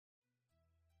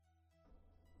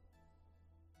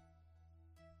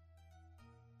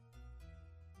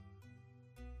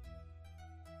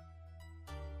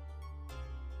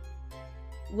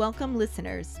Welcome,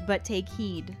 listeners, but take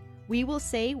heed. We will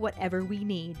say whatever we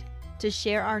need to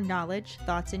share our knowledge,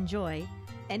 thoughts, and joy,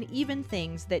 and even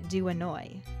things that do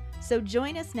annoy. So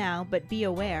join us now, but be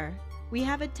aware. We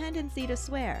have a tendency to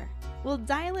swear. We'll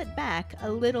dial it back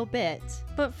a little bit.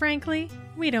 But frankly,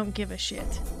 we don't give a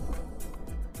shit.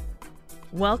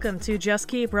 Welcome to Just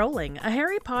Keep Rolling, a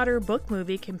Harry Potter book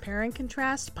movie compare and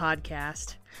contrast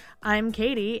podcast. I'm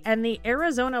Katie, and the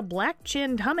Arizona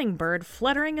black-chinned hummingbird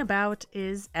fluttering about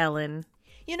is Ellen.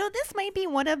 You know, this might be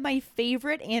one of my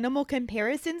favorite animal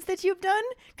comparisons that you've done,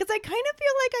 because I kind of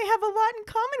feel like I have a lot in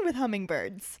common with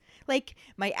hummingbirds. Like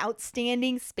my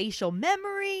outstanding spatial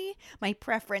memory, my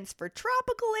preference for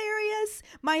tropical areas,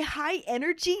 my high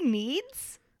energy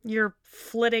needs. You're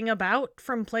flitting about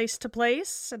from place to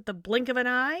place at the blink of an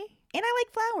eye? And I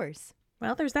like flowers.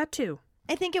 Well, there's that too.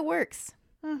 I think it works.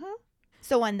 Mm-hmm.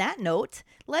 So on that note,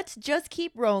 let's just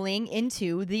keep rolling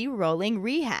into the rolling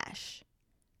rehash.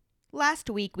 Last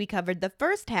week we covered the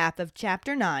first half of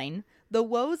Chapter 9, The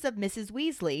Woes of Mrs.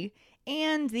 Weasley,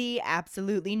 and the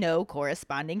absolutely no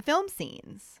corresponding film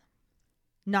scenes.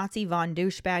 Nazi von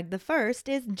Douchebag the First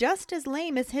is just as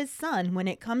lame as his son when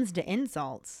it comes to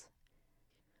insults.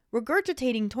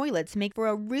 Regurgitating toilets make for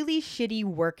a really shitty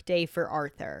workday for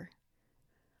Arthur.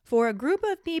 For a group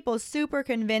of people super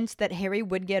convinced that Harry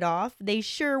would get off, they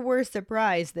sure were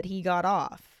surprised that he got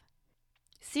off.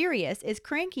 Sirius is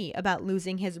cranky about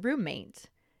losing his roommate.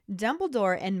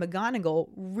 Dumbledore and McGonagall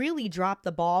really drop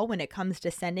the ball when it comes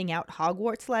to sending out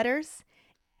Hogwarts letters.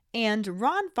 And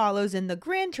Ron follows in the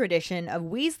grand tradition of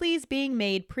Weasleys being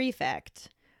made prefect,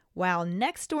 while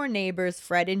next-door neighbors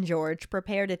Fred and George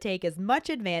prepare to take as much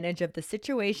advantage of the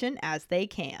situation as they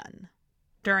can.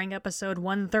 During episode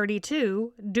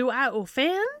 132, Do I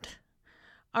Offend?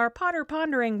 Our Potter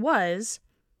Pondering was,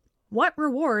 what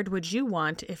reward would you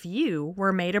want if you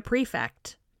were made a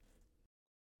prefect?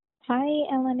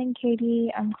 Hi, Ellen and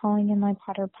Katie. I'm calling in my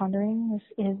Potter Pondering.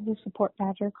 This is the support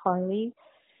badger, Carly.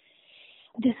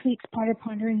 This week's Potter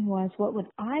Pondering was, what would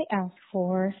I ask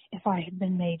for if I had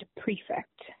been made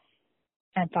prefect?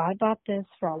 I thought about this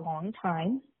for a long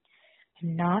time.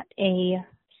 I'm not a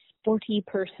sporty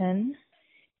person,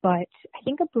 but I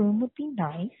think a broom would be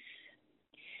nice.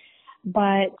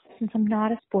 But since I'm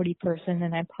not a sporty person,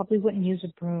 and I probably wouldn't use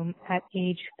a broom at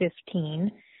age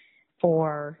 15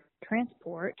 for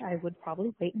transport, I would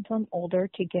probably wait until I'm older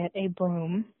to get a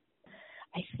broom.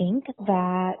 I think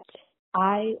that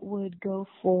I would go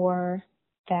for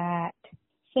that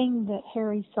thing that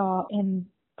Harry saw in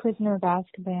Prisoner of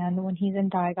Azkaban when he's in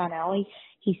Diagon Alley.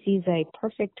 He sees a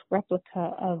perfect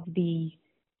replica of the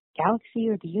galaxy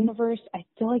or the universe. I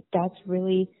feel like that's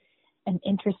really an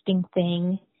interesting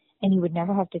thing, and you would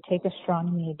never have to take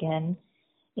astronomy again.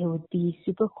 It would be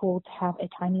super cool to have a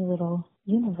tiny little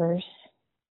universe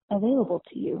available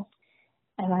to you.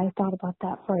 And I thought about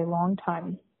that for a long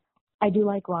time. I do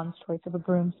like Ron's choice of a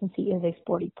broom since he is a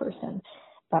sporty person,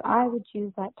 but I would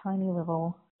choose that tiny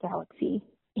little galaxy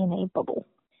in a bubble.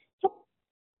 Yep.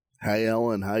 Hey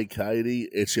Ellen, hey Katie,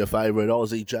 it's your favourite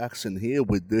Aussie Jackson here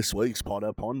with this week's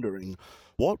Potter Pondering.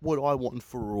 What would I want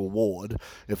for a reward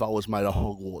if I was made a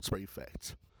Hogwarts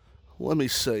prefect? Let me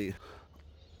see.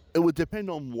 It would depend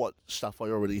on what stuff I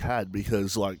already had,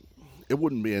 because, it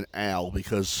wouldn't be an owl,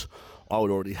 because I would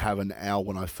already have an owl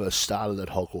when I first started at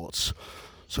Hogwarts.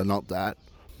 So not that.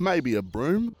 Maybe a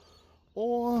broom,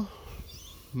 or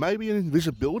maybe an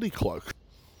invisibility cloak.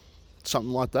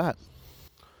 Something like that.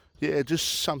 Yeah,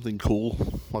 just something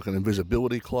cool, like an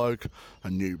invisibility cloak,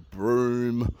 a new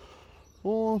broom,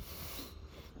 or,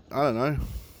 I don't know.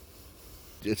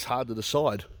 It's hard to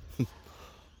decide.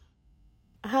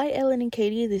 Hi, Ellen and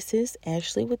Katie. This is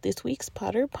Ashley with this week's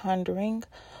Potter Pondering.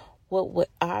 What would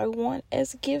I want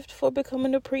as a gift for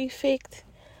becoming a prefect?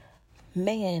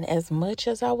 Man, as much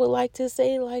as I would like to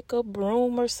say like a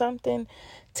broom or something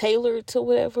tailored to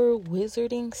whatever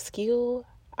wizarding skill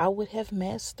I would have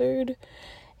mastered,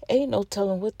 ain't no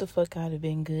telling what the fuck I'd have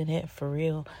been good at for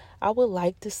real. I would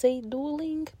like to say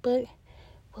dueling, but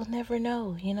we'll never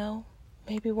know,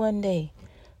 maybe one day.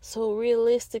 So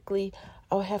realistically,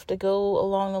 I would have to go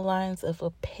along the lines of a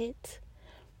pet,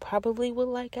 probably with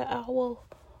like an owl,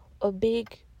 a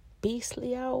big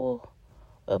beastly owl,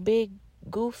 a big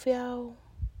goofy owl.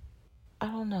 I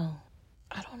don't know.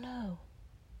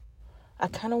 I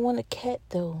kind of want a cat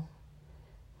though.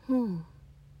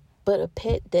 But a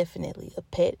pet, definitely a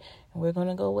pet. And we're going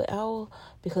to go with owl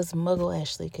because Muggle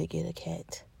Ashley could get a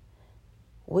cat.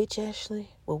 Which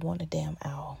Ashley would want a damn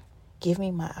owl? Give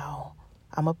me my owl.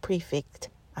 I'm a prefect.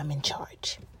 I'm in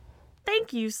charge.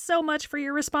 Thank you so much for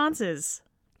your responses.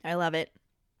 I love it.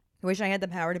 I wish I had the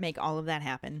power to make all of that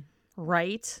happen.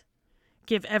 Right?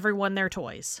 give everyone their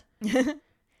toys.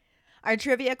 Our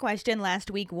trivia question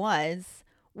last week was,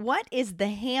 what is the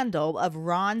handle of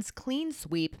Ron's clean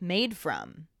sweep made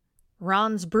from?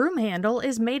 Ron's broom handle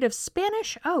is made of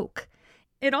Spanish oak.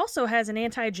 It also has an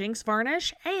anti-jinx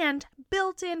varnish and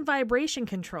built-in vibration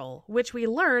control, which we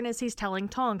learn as he's telling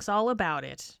Tonks all about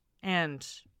it. And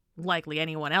likely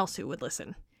anyone else who would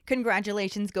listen.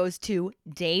 Congratulations goes to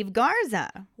Dave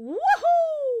Garza. Woohoo!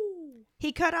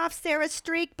 He cut off Sarah's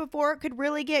streak before it could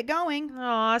really get going.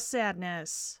 Aw,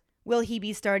 sadness. Will he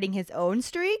be starting his own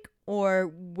streak?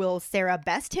 Or will Sarah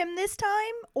best him this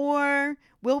time? Or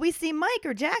will we see Mike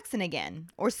or Jackson again?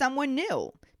 Or someone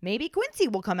new? Maybe Quincy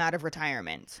will come out of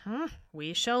retirement.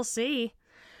 We shall see.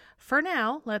 For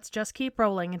now, let's just keep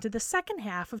rolling into the second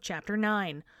half of Chapter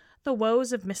 9, The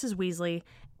Woes of Mrs. Weasley,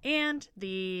 and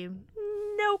the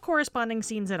no corresponding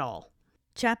scenes at all.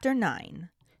 Chapter 9,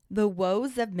 The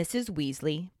Woes of Mrs.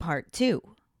 Weasley, Part 2.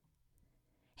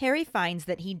 Harry finds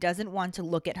that he doesn't want to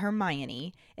look at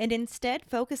Hermione and instead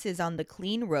focuses on the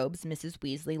clean robes Mrs.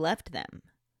 Weasley left them.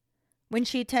 When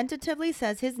she tentatively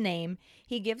says his name,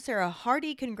 he gives her a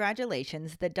hearty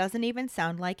congratulations that doesn't even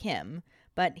sound like him,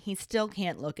 but he still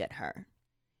can't look at her.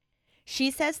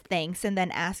 She says thanks and then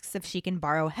asks if she can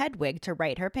borrow Hedwig to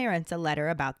write her parents a letter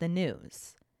about the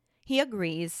news. He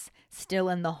agrees, still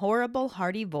in the horrible,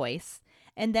 hearty voice,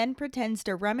 and then pretends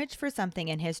to rummage for something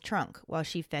in his trunk while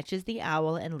she fetches the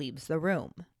owl and leaves the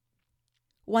room.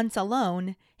 Once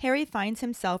alone, Harry finds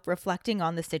himself reflecting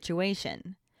on the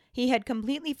situation. He had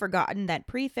completely forgotten that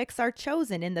prefects are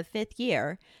chosen in the 5th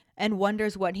year and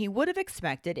wonders what he would have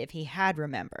expected if he had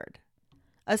remembered.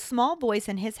 A small voice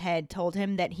in his head told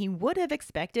him that he would have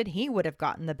expected he would have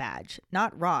gotten the badge,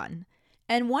 not Ron,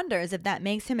 and wonders if that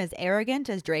makes him as arrogant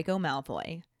as Draco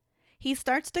Malfoy. He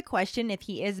starts to question if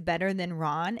he is better than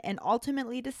Ron and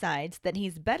ultimately decides that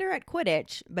he's better at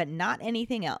Quidditch, but not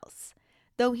anything else,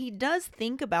 though he does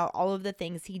think about all of the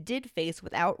things he did face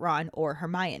without Ron or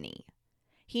Hermione.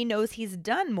 He knows he's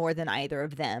done more than either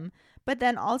of them, but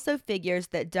then also figures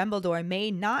that Dumbledore may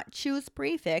not choose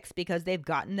prefects because they've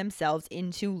gotten themselves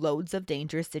into loads of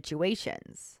dangerous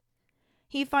situations.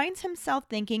 He finds himself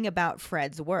thinking about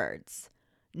Fred's words.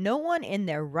 No one in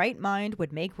their right mind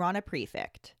would make Ron a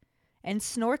prefect, and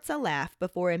snorts a laugh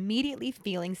before immediately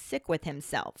feeling sick with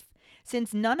himself,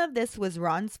 since none of this was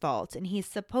Ron's fault and he's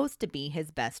supposed to be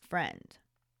his best friend.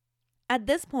 At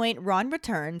this point, Ron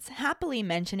returns, happily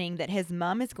mentioning that his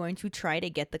mom is going to try to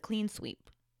get the clean sweep.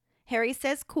 Harry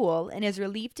says cool and is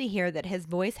relieved to hear that his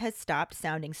voice has stopped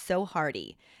sounding so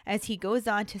hearty, as he goes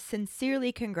on to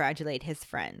sincerely congratulate his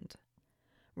friend.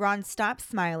 Ron stops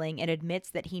smiling and admits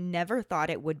that he never thought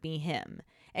it would be him,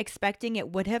 expecting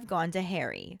it would have gone to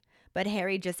Harry, but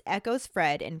Harry just echoes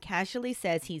Fred and casually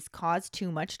says he's caused too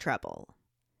much trouble.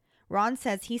 Ron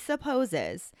says he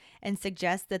supposes and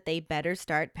suggests that they better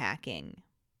start packing.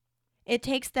 It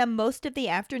takes them most of the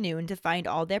afternoon to find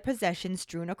all their possessions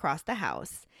strewn across the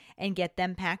house and get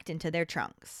them packed into their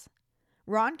trunks.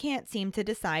 Ron can't seem to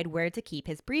decide where to keep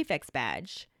his prefect's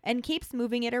badge and keeps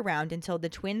moving it around until the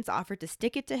twins offer to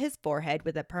stick it to his forehead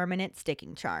with a permanent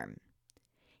sticking charm.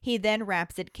 He then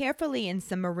wraps it carefully in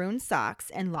some maroon socks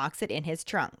and locks it in his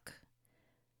trunk.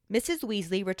 Mrs.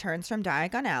 Weasley returns from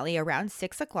Diagon Alley around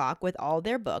 6 o'clock with all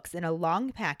their books in a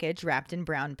long package wrapped in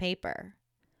brown paper.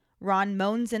 Ron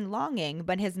moans in longing,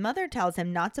 but his mother tells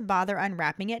him not to bother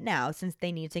unwrapping it now since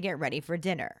they need to get ready for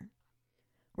dinner.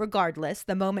 Regardless,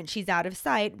 the moment she's out of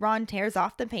sight, Ron tears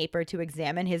off the paper to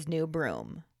examine his new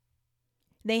broom.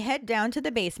 They head down to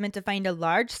the basement to find a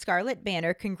large scarlet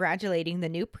banner congratulating the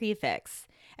new prefects,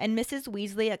 and Mrs.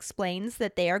 Weasley explains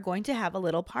that they are going to have a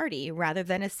little party rather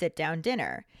than a sit-down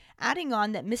dinner, adding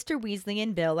on that Mr. Weasley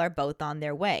and Bill are both on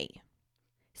their way.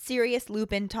 Sirius,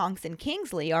 Lupin, Tonks, and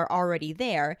Kingsley are already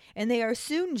there, and they are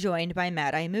soon joined by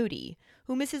Mad-Eye Moody,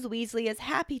 who Mrs. Weasley is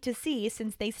happy to see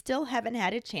since they still haven't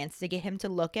had a chance to get him to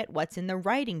look at what's in the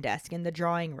writing desk in the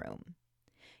drawing room.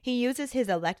 He uses his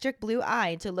electric blue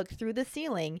eye to look through the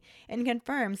ceiling and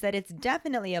confirms that it's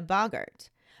definitely a boggart,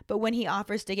 but when he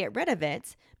offers to get rid of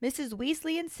it, Mrs.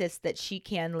 Weasley insists that she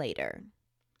can later.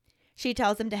 She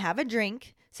tells him to have a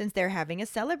drink, since they're having a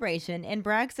celebration, and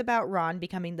brags about Ron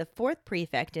becoming the 4th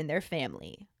prefect in their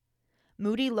family.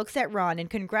 Moody looks at Ron and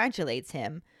congratulates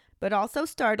him, but also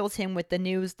startles him with the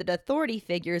news that authority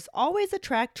figures always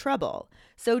attract trouble,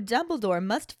 so Dumbledore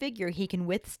must figure he can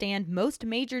withstand most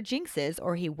major jinxes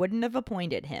or he wouldn't have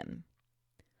appointed him.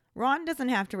 Ron doesn't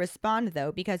have to respond,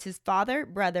 though, because his father,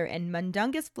 brother, and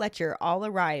Mundungus Fletcher all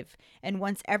arrive, and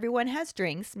once everyone has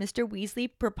drinks, Mr. Weasley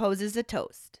proposes a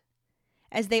toast.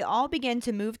 As they all begin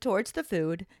to move towards the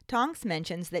food, Tonks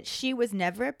mentions that she was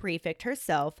never a prefect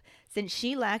herself since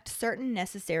she lacked certain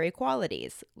necessary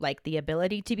qualities, like the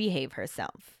ability to behave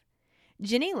herself.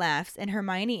 Ginny laughs and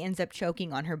Hermione ends up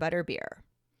choking on her butterbeer.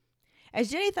 As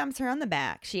Ginny thumps her on the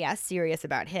back, she asks Sirius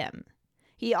about him.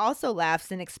 He also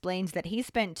laughs and explains that he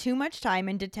spent too much time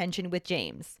in detention with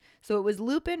James, so it was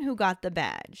Lupin who got the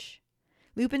badge.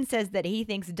 Lupin says that he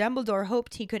thinks Dumbledore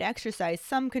hoped he could exercise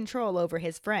some control over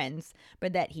his friends,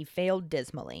 but that he failed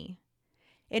dismally.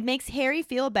 It makes Harry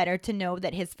feel better to know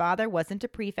that his father wasn't a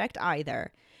prefect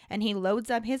either, and he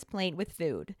loads up his plate with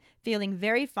food, feeling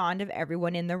very fond of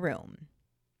everyone in the room.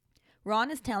 Ron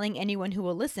is telling anyone who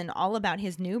will listen all about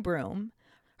his new broom.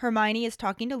 Hermione is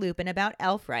talking to Lupin about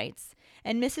elf rights,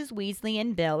 and Mrs. Weasley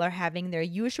and Bill are having their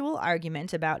usual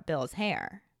argument about Bill's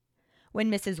hair. When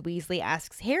Mrs. Weasley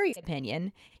asks Harry's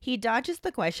opinion, he dodges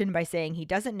the question by saying he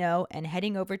doesn't know and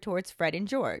heading over towards Fred and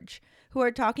George, who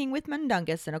are talking with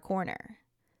Mundungus in a corner.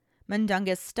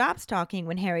 Mundungus stops talking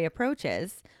when Harry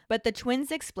approaches, but the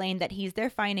twins explain that he's their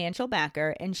financial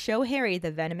backer and show Harry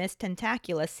the venomous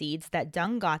Tentacula seeds that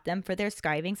Dung got them for their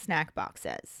skiving snack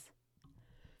boxes.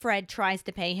 Fred tries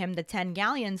to pay him the 10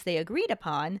 galleons they agreed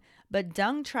upon, but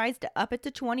Dung tries to up it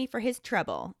to 20 for his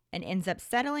trouble, and ends up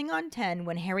settling on 10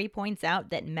 when Harry points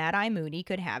out that Mad-Eye Moody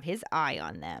could have his eye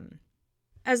on them.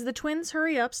 As the twins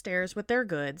hurry upstairs with their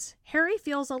goods, Harry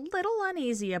feels a little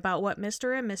uneasy about what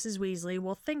Mr. and Mrs. Weasley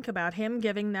will think about him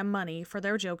giving them money for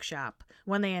their joke shop,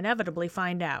 when they inevitably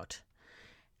find out.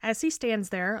 As he stands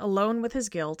there, alone with his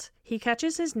guilt, he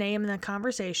catches his name in the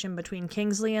conversation between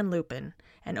Kingsley and Lupin,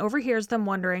 and overhears them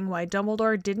wondering why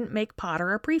Dumbledore didn't make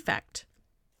Potter a prefect.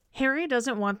 Harry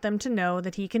doesn't want them to know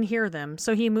that he can hear them,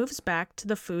 so he moves back to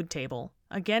the food table,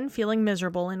 again feeling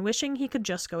miserable and wishing he could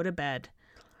just go to bed.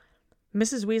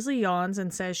 Mrs. Weasley yawns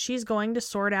and says she's going to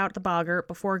sort out the boggart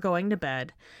before going to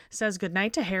bed, says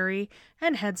goodnight to Harry,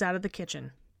 and heads out of the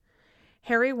kitchen.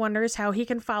 Harry wonders how he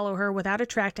can follow her without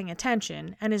attracting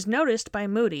attention, and is noticed by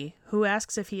Moody, who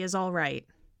asks if he is all right.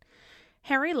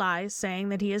 Harry lies, saying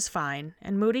that he is fine,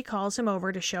 and Moody calls him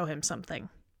over to show him something.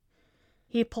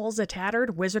 He pulls a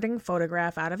tattered wizarding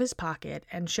photograph out of his pocket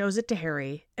and shows it to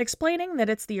Harry, explaining that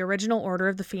it's the original Order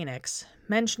of the Phoenix,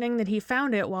 mentioning that he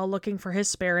found it while looking for his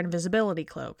spare invisibility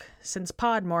cloak, since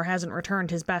Podmore hasn't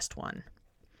returned his best one.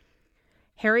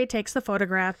 Harry takes the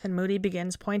photograph and Moody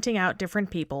begins pointing out different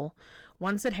people,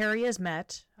 ones that Harry has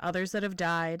met, others that have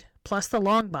died, plus the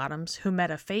Longbottoms, who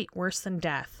met a fate worse than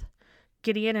death,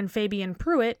 Gideon and Fabian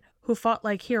Pruitt, who fought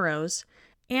like heroes,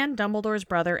 and Dumbledore's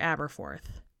brother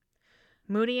Aberforth.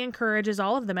 Moody encourages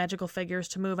all of the magical figures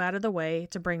to move out of the way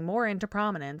to bring more into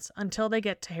prominence until they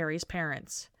get to Harry's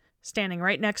parents, standing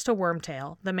right next to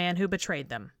Wormtail, the man who betrayed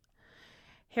them.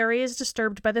 Harry is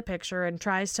disturbed by the picture and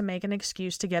tries to make an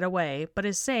excuse to get away, but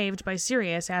is saved by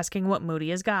Sirius asking what Moody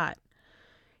has got.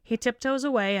 He tiptoes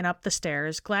away and up the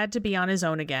stairs, glad to be on his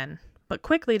own again, but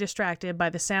quickly distracted by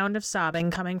the sound of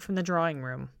sobbing coming from the drawing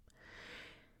room.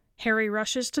 Harry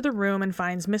rushes to the room and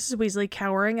finds Mrs. Weasley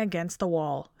cowering against the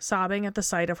wall, sobbing at the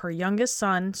sight of her youngest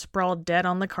son sprawled dead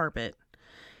on the carpet.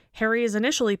 Harry is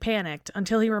initially panicked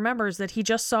until he remembers that he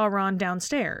just saw Ron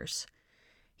downstairs.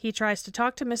 He tries to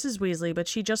talk to Mrs. Weasley, but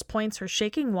she just points her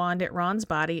shaking wand at Ron's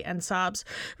body and sobs,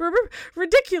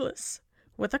 "Ridiculous!"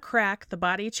 With a crack, the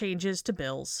body changes to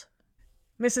Bill's.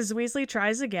 Mrs. Weasley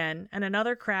tries again, and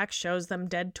another crack shows them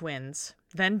dead twins,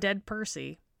 then dead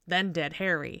Percy, then dead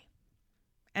Harry.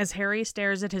 As Harry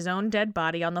stares at his own dead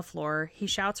body on the floor, he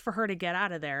shouts for her to get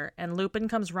out of there, and Lupin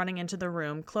comes running into the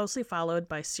room, closely followed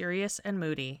by Sirius and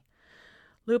Moody.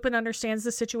 Lupin understands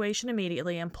the situation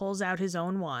immediately and pulls out his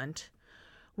own wand.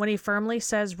 When he firmly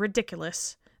says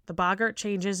ridiculous, the boggart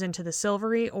changes into the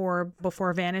silvery orb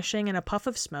before vanishing in a puff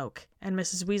of smoke, and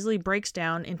Mrs. Weasley breaks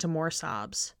down into more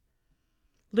sobs.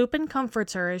 Lupin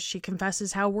comforts her as she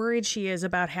confesses how worried she is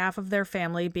about half of their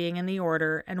family being in the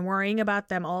Order and worrying about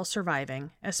them all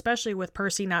surviving, especially with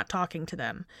Percy not talking to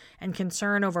them, and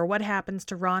concern over what happens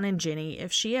to Ron and Ginny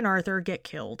if she and Arthur get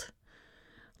killed.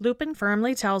 Lupin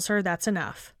firmly tells her that's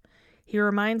enough. He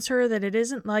reminds her that it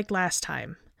isn't like last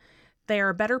time. They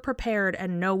are better prepared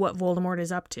and know what Voldemort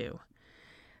is up to.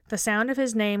 The sound of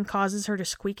his name causes her to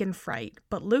squeak in fright,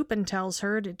 but Lupin tells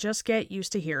her to just get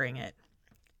used to hearing it.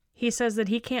 He says that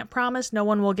he can't promise no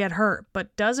one will get hurt,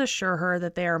 but does assure her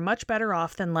that they are much better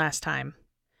off than last time.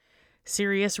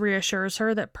 Sirius reassures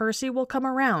her that Percy will come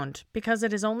around, because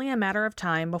it is only a matter of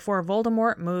time before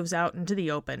Voldemort moves out into the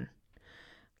open.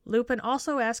 Lupin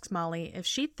also asks Molly if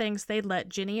she thinks they'd let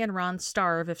Ginny and Ron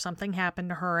starve if something happened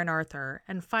to her and Arthur,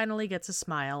 and finally gets a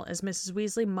smile as Mrs.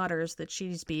 Weasley mutters that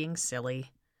she's being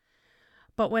silly.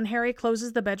 But when Harry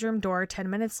closes the bedroom door 10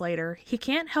 minutes later, he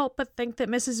can't help but think that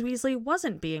Mrs. Weasley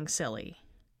wasn't being silly.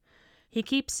 He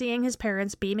keeps seeing his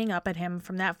parents beaming up at him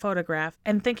from that photograph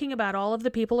and thinking about all of the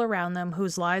people around them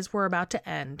whose lives were about to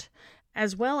end,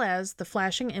 as well as the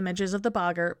flashing images of the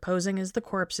boggart posing as the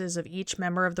corpses of each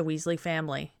member of the Weasley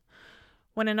family.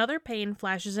 When another pain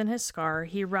flashes in his scar,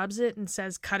 he rubs it and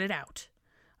says, "Cut it out."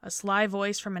 A sly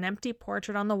voice from an empty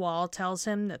portrait on the wall tells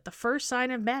him that the first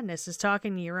sign of madness is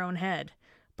talking to your own head,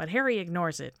 but Harry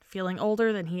ignores it, feeling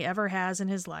older than he ever has in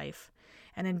his life,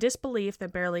 and in disbelief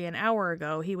that barely an hour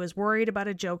ago he was worried about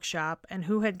a joke shop and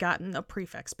who had gotten a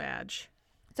prefect's badge.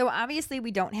 So obviously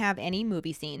we don't have any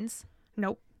movie scenes.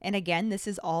 Nope. And again, this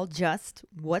is all just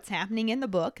what's happening in the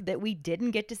book that we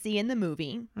didn't get to see in the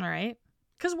movie. All right.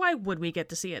 Because why would we get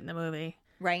to see it in the movie?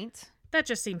 Right? That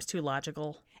just seems too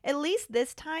logical. At least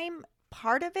this time,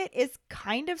 part of it is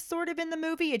kind of sort of in the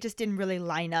movie. It just didn't really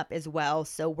line up as well.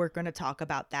 So we're going to talk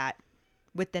about that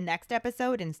with the next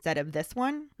episode instead of this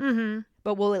one. Mm-hmm.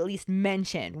 But we'll at least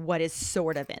mention what is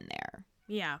sort of in there.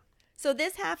 Yeah. So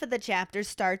this half of the chapter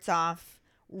starts off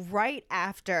right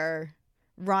after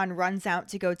Ron runs out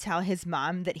to go tell his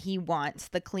mom that he wants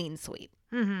the clean sweep.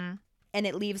 Mm-hmm. And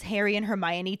it leaves Harry and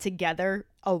Hermione together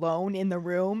alone in the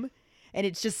room. And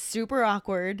it's just super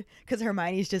awkward because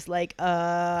Hermione's just like,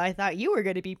 I thought you were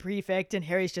going to be prefect. And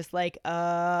Harry's just like,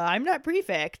 I'm not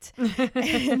prefect.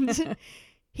 And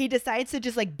he decides to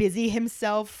just like busy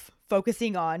himself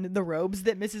focusing on the robes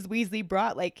that Mrs. Weasley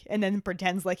brought, like, and then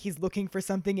pretends like he's looking for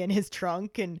something in his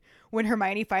trunk. And when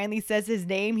Hermione finally says his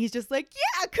name, he's just like,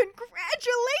 yeah,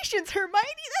 congratulations, Hermione.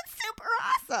 That's super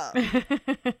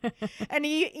awesome. And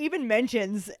he even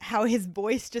mentions how his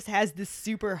voice just has this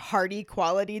super hearty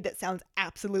quality that sounds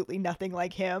absolutely nothing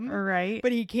like him. Right.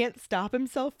 But he can't stop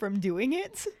himself from doing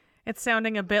it. It's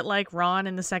sounding a bit like Ron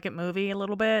in the second movie a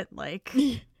little bit. Like,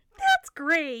 that's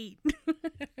great.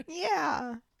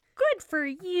 Yeah. Good for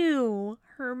you,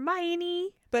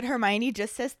 Hermione. But Hermione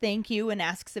just says thank you and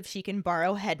asks if she can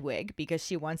borrow Hedwig because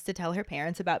she wants to tell her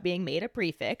parents about being made a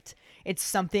prefect. It's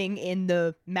something in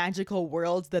the magical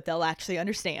world that they'll actually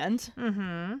understand.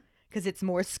 Mm-hmm. Because it's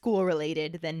more school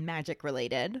related than magic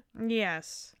related.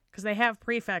 Yes, because they have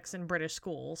prefects in British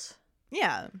schools.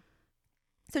 Yeah.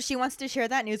 So she wants to share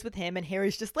that news with him, and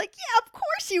Harry's just like, yeah, of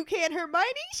course you can, Hermione.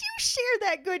 You share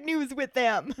that good news with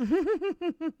them.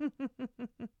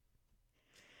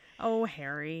 Oh,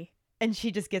 Harry. And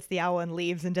she just gets the owl and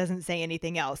leaves and doesn't say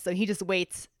anything else. So he just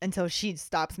waits until she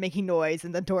stops making noise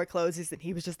and the door closes, and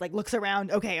he was just like, looks around.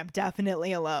 Okay, I'm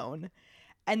definitely alone.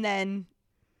 And then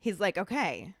he's like,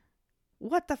 okay,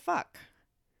 what the fuck?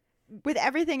 With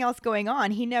everything else going on,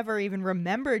 he never even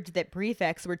remembered that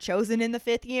prefects were chosen in the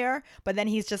 5th year. But then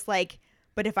he's just like,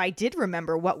 but if I did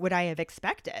remember, what would I have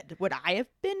expected? Would I have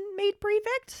been made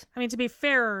prefect? I mean, to be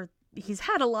fair, he's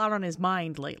had a lot on his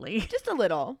mind lately. Just a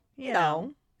little, you Yeah.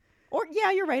 know. Or,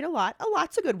 yeah, you're right, a lot. A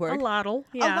lot's a good word. A lot'll,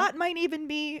 yeah. A lot might even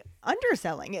be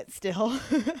underselling it still.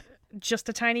 Just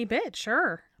a tiny bit,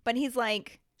 sure. But he's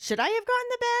like, should I have gotten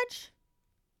the badge?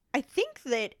 I think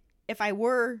that if I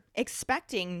were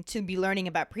expecting to be learning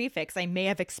about prefix, I may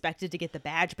have expected to get the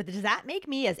badge. But does that make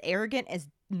me as arrogant as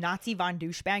Nazi von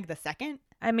Douchebag II?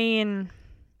 I mean,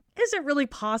 is it really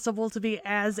possible to be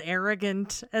as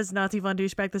arrogant as Nazi von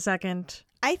Douchebag II?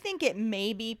 I think it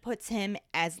maybe puts him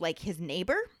as like his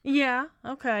neighbor. Yeah,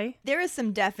 okay. There is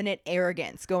some definite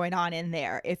arrogance going on in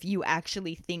there if you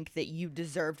actually think that you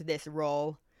deserved this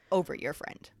role over your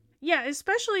friend. Yeah,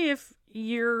 especially if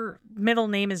your middle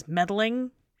name is Meddling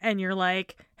and you're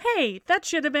like, hey, that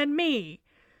should have been me.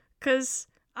 'Cause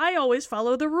I always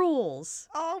follow the rules.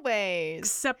 Always.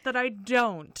 Except that I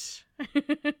don't.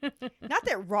 Not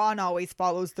that Ron always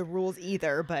follows the rules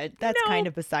either, but that's No. kind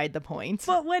of beside the point.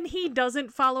 But when he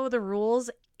doesn't follow the rules,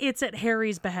 it's at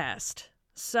Harry's behest.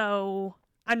 So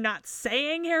I'm not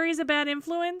saying Harry's a bad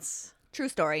influence. True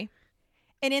story.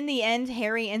 And in the end,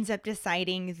 Harry ends up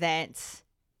deciding that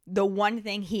the one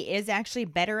thing he is actually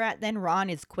better at than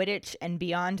Ron is Quidditch. And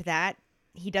beyond that,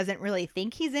 he doesn't really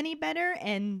think he's any better.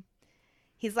 And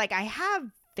he's like, I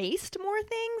have faced more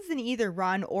things than either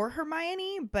Ron or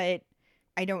Hermione, but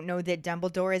I don't know that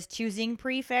Dumbledore is choosing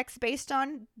prefects based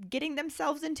on getting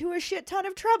themselves into a shit ton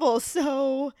of trouble.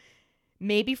 So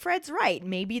maybe Fred's right.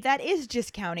 Maybe that is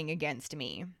just counting against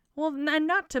me. Well, and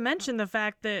not to mention the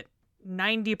fact that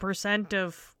 90%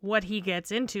 of what he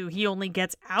gets into, he only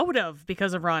gets out of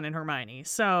because of Ron and Hermione.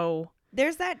 So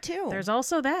There's that too. there's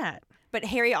also that. But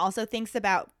Harry also thinks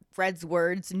about Fred's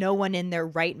words, no one in their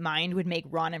right mind would make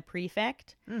Ron a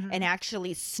prefect, and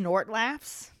actually snort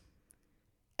laughs.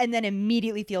 and then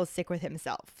immediately feels sick with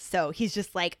himself. So he's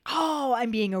just like, oh, I'm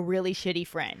being a really shitty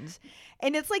friend.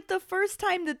 And it's like the first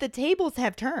time that the tables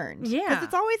have turned. Yeah. Because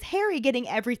it's always Harry getting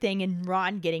everything and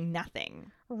Ron getting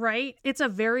nothing. Right? It's a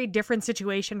very different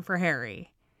situation for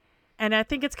Harry. And I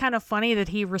think it's kind of funny that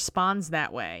he responds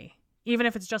that way. Even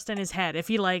if it's just in his head.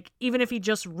 Even if he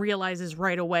just realizes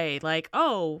right away, like,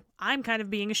 oh, I'm kind of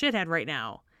being a shithead right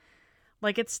now.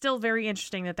 Like, it's still very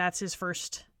interesting that that's his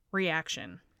first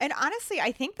reaction. And honestly,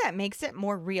 I think that makes it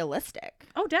more realistic.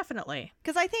 Oh, definitely.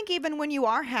 Because I think even when you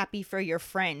are happy for your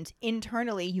friend,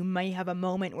 internally you might have a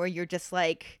moment where you're just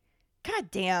like, God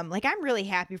damn, like I'm really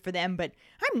happy for them, but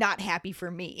I'm not happy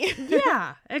for me.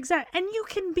 Yeah, exactly. And you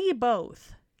can be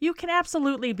both. You can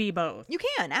absolutely be both. You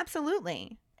can,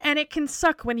 absolutely. And it can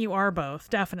suck when you are both,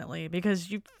 definitely, because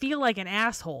you feel like an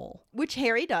asshole. Which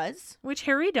Harry does. Which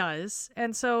Harry does.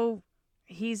 And so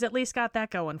he's at least got that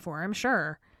going for him,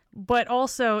 sure. But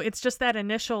also, it's just that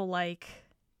initial, like,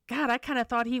 God, I kind of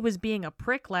thought he was being a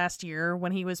prick last year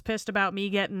when he was pissed about me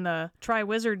getting the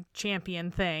Triwizard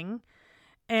Champion thing.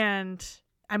 And,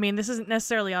 I mean, this isn't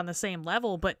necessarily on the same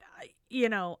level, but, you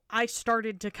know, I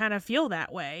started to kind of feel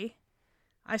that way.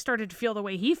 I started to feel the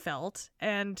way he felt,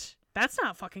 and that's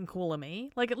not fucking cool of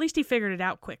me. Like, at least he figured it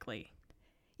out quickly.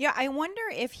 Yeah, I wonder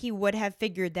if he would have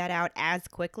figured that out as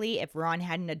quickly if Ron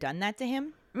hadn't have done that to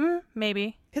him.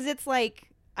 Maybe. Because it's like,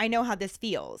 I know how this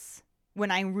feels. When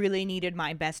I really needed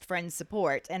my best friend's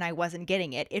support and I wasn't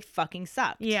getting it, it fucking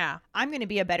sucked. Yeah. I'm going to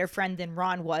be a better friend than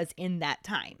Ron was in that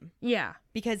time. Yeah.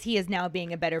 Because he is now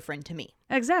being a better friend to me.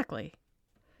 Exactly.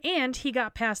 And he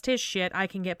got past his shit, I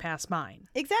can get past mine.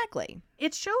 Exactly.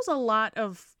 It shows a lot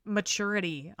of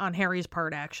maturity on Harry's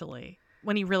part, actually,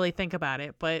 when you really think about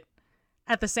it. But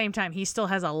at the same time, he still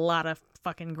has a lot of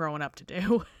fucking growing up to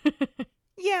do.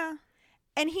 Yeah.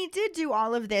 And he did do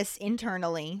all of this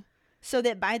internally so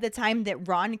that by the time that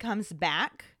Ron comes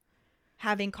back,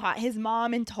 having caught his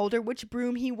mom and told her which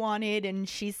broom he wanted, and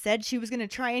she said she was going to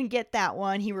try and get that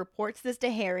one, he reports this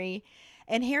to Harry,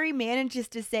 and Harry manages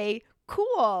to say,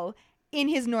 cool, in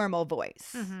his normal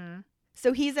voice. Mm-hmm.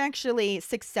 So he's actually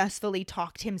successfully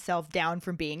talked himself down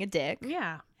from being a dick.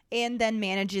 Yeah. And then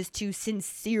manages to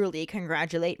sincerely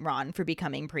congratulate Ron for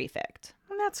becoming prefect.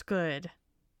 Well, that's good.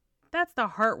 That's the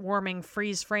heartwarming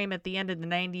freeze frame at the end of the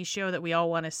 90s show that we all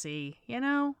want to see, you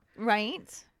know?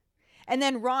 Right? And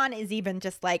then Ron is even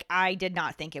just like, I did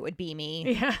not think it would be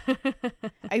me. Yeah.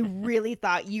 I really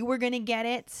thought you were going to get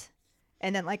it.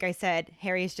 And then, like I said,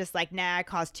 Harry's just like, nah, I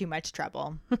caused too much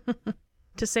trouble.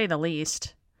 To say the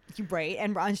least. Right?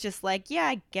 And Ron's just like, yeah,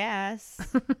 I guess.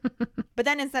 But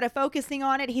then instead of focusing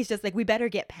on it, he's just like, we better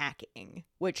get packing.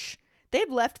 Which,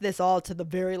 they've left this all to the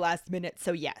very last minute,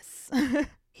 so yes.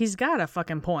 He's got a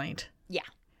fucking point. Yeah.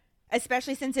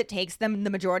 Especially since it takes them the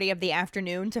majority of the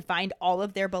afternoon to find all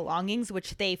of their belongings,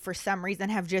 which they, for some reason,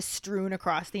 have just strewn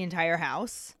across the entire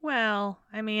house. Well,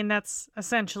 I mean, that's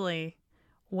essentially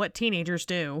what teenagers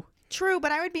do. True,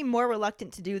 but I would be more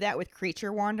reluctant to do that with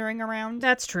Creature wandering around.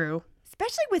 That's true.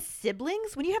 Especially with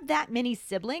siblings. When you have that many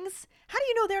siblings, how do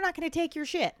you know they're not going to take your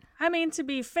shit? I mean, to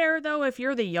be fair, though, if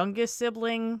you're the youngest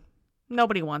sibling,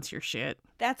 nobody wants your shit.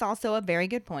 That's also a very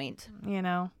good point. You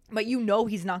know? But you know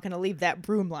he's not going to leave that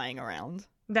broom lying around.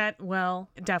 Well,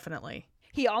 definitely.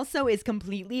 He also is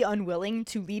completely unwilling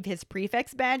to leave his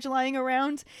prefect's badge lying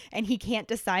around, and he can't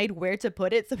decide where to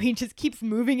put it, so he just keeps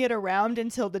moving it around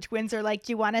until the twins are like,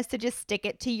 do you want us to just stick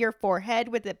it to your forehead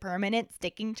with a permanent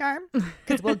sticking charm?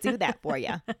 Because we'll do that for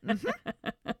you.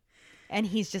 Mm-hmm. And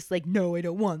he's just like, no, I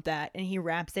don't want that. And he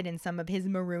wraps it in some of his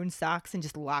maroon socks and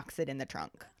just locks it in the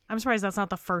trunk. I'm surprised that's not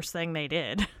the first thing they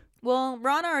did. Well,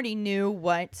 Ron already knew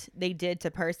what they did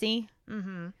to Percy,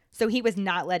 so he was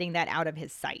not letting that out of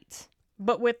his sight.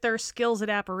 But with their skills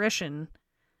at apparition,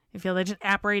 I feel they just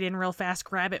apparate in real fast,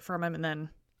 grab it from him, and then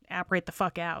apparate the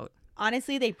fuck out.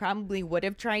 Honestly, they probably would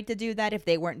have tried to do that if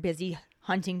they weren't busy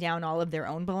hunting down all of their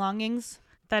own belongings.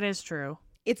 That is true.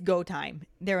 It's go time.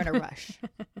 They're in a rush.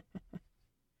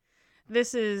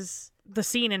 This is the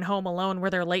scene in Home Alone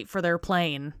where they're late for their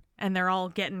plane, and they're all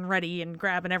getting ready and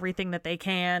grabbing everything that they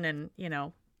can, and, you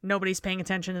know, nobody's paying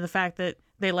attention to the fact that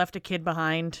they left a kid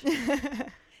behind.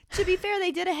 To be fair,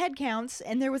 they did a head count,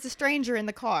 and there was a stranger in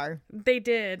the car. They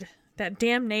did. That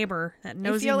damn neighbor. That nosy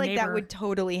neighbor. I feel like neighbor. that would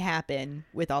totally happen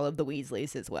with all of the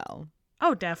Weasleys as well.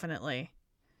 Oh, definitely.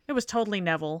 It was totally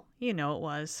Neville. You know it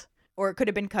was. Or it could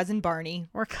have been Cousin Barney.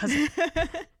 Or Cousin...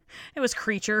 It was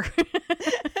Creature.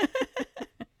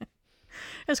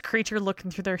 It was Creature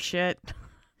looking through their shit.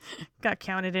 Got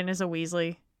counted in as a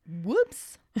Weasley.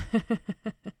 Whoops.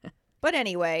 But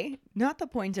anyway, not the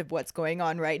point of what's going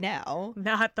on right now.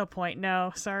 Not the point.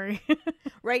 No, sorry.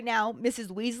 Right now, Mrs.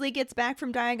 Weasley gets back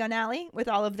from Diagon Alley with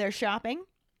all of their shopping.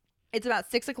 It's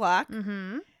about 6 o'clock,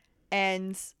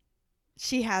 and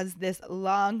she has this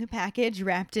long package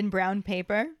wrapped in brown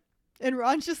paper. And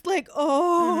Ron's just like,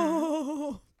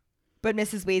 oh. But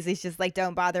Mrs. Weasley's just like,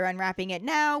 don't bother unwrapping it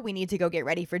now. We need to go get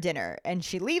ready for dinner. And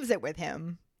she leaves it with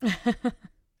him.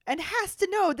 And has to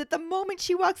know that the moment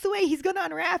she walks away, he's going to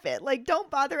unwrap it. Like, don't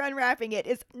bother unwrapping it.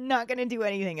 It's not going to do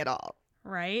anything at all.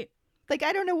 Right? Like,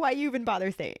 I don't know why you even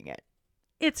bother saying it.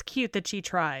 It's cute that she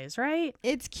tries, right?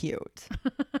 It's cute.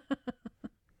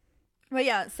 But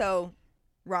yeah, so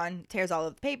Ron tears all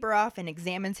of the paper off and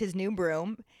examines his new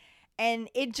broom. And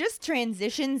it just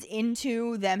transitions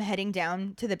into them heading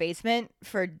down to the basement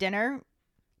for dinner.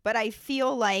 But I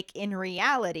feel like in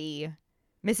reality,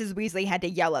 Mrs. Weasley had to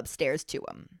yell upstairs to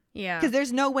him. Yeah. Because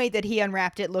there's no way that he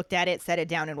unwrapped it, looked at it, set it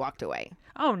down, and walked away.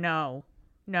 Oh, no.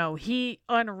 No, he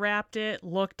unwrapped it,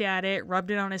 looked at it,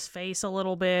 rubbed it on his face a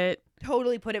little bit.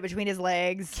 Totally put it between his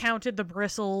legs. Counted the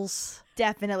bristles.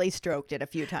 Definitely stroked it a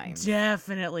few times.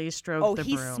 Definitely stroked the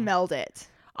broom. Oh, he smelled it.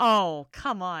 Oh,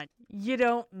 come on. You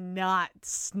don't not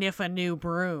sniff a new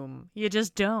broom. You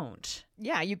just don't.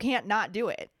 Yeah, you can't not do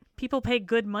it. People pay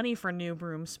good money for new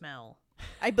broom smell.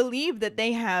 I believe that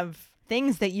they have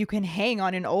things that you can hang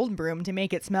on an old broom to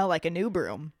make it smell like a new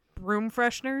broom. Broom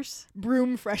fresheners?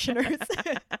 Broom fresheners.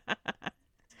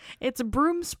 It's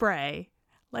broom spray.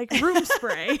 Like room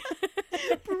spray.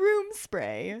 Broom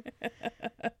spray.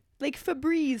 Like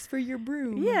Febreze for your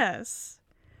broom. Yes.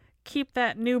 Keep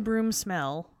that new broom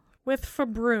smell with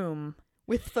Fabroom.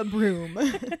 With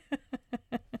Fabroom.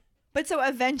 But so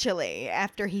eventually,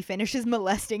 after he finishes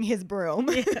molesting his broom,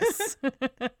 Yes.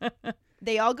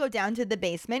 they all go down to the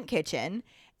basement kitchen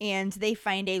and they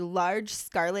find a large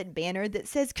scarlet banner that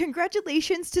says,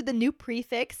 "Congratulations to the new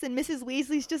prefects." And Mrs.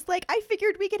 Weasley's just like, I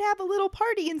figured we could have a little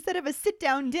party instead of a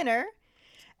sit-down dinner.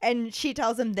 And she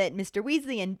tells him that Mr.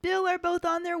 Weasley and Bill are both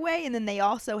on their way. And then they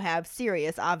also have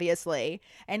Sirius, obviously.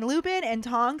 And Lupin and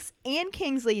Tonks and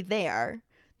Kingsley there.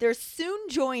 They're soon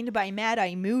joined by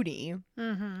Mad-Eye Moody.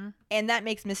 Mm-hmm. And that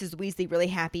makes Mrs. Weasley really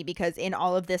happy because in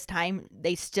all of this time,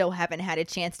 they still haven't had a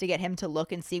chance to get him to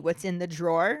look and see what's in the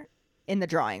drawer in the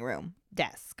drawing room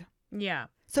desk. Yeah.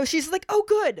 So she's like, oh,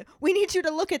 good. We need you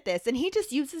to look at this. And he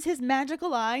just uses his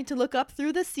magical eye to look up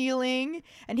through the ceiling.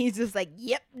 And he's just like,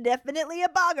 yep, definitely a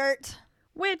boggart.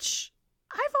 Which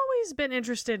I've always been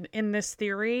interested in this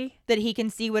theory. That he can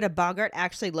see what a boggart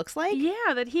actually looks like?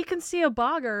 Yeah, that he can see a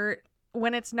boggart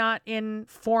when it's not in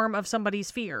form of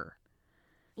somebody's fear.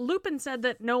 Lupin said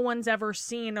that no one's ever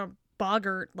seen a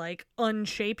boggart, like,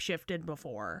 unshapeshifted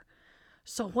before.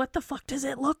 So what the fuck does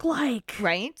it look like?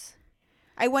 Right?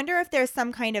 I wonder if there's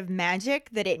some kind of magic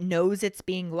that it knows it's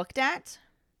being looked at,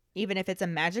 even if it's a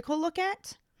magical look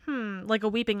at. Like a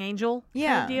weeping angel kind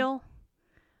Yeah. of deal?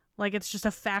 Like it's just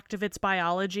a fact of its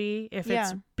biology. If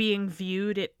it's being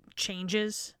viewed, it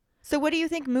changes. So what do you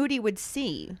think Moody would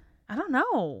see? I don't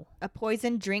know. A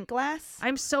poisoned drink glass?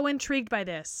 I'm so intrigued by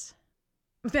this.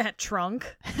 That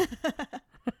trunk,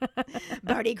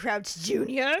 Barty Crouch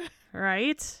Jr.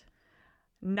 right?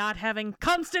 Not having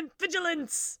constant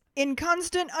vigilance. In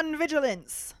constant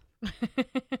unvigilance.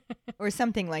 Or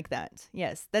something like that.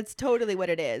 Yes, that's totally what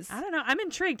it is. I don't know. I'm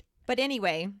intrigued. But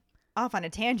anyway, off on a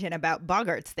tangent about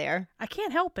boggarts there. I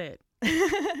can't help it.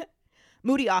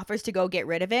 Moody offers to go get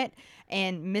rid of it,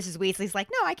 and Mrs. Weasley's like,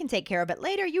 no, I can take care of it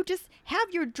later. You just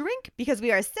have your drink because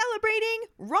we are celebrating.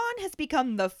 Ron has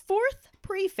become the 4th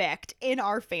prefect in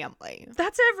our family.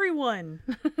 That's everyone.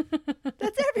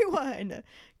 That's everyone.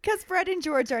 Because Fred and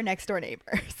George are next door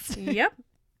neighbors. Yep.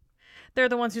 They're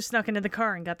the ones who snuck into the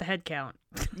car and got the head count.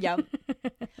 Yep.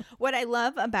 What I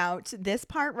love about this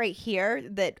part right here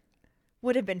that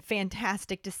would have been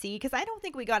fantastic to see, because I don't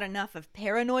think we got enough of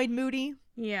paranoid Moody.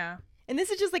 Yeah. And this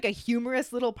is just like a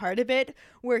humorous little part of it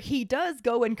where he does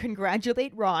go and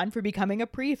congratulate Ron for becoming a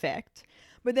prefect,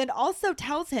 but then also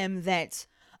tells him that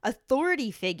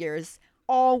authority figures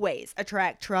always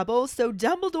attract trouble, so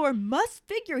Dumbledore must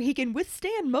figure he can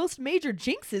withstand most major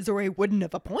jinxes or he wouldn't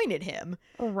have appointed him.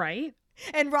 Right.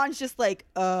 And Ron's just like,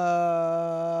 can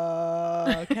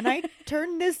I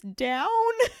turn this down?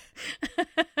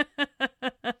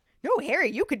 No, Harry,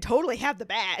 you could totally have the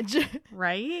badge.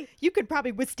 Right? You could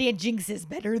probably withstand jinxes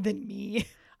better than me.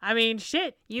 I mean,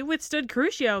 shit, you withstood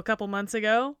Crucio a couple months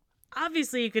ago.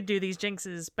 Obviously, you could do these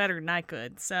jinxes better than I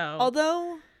could, so...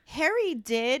 Although, Harry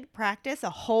did practice a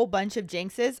whole bunch of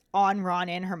jinxes on Ron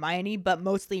and Hermione, but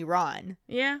mostly Ron.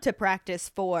 Yeah. To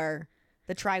practice for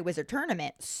the Triwizard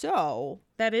Tournament. So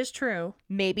That is true.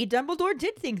 maybe Dumbledore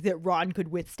did think that Ron could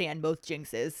withstand both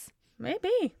jinxes.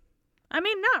 Maybe. I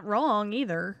mean, not wrong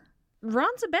either.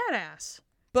 Ron's a badass.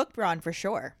 Book Ron for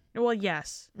sure. Well,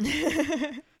 yes.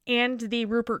 And the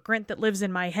Rupert Grint that lives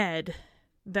in my head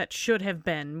that should have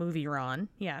been movie Ron.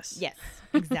 Yes. Yes,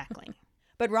 exactly.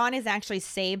 But Ron is actually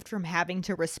saved from having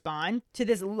to respond to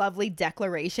this lovely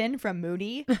declaration from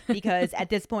Moody because at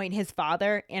this point his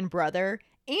father and brother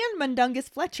and Mundungus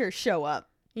Fletcher show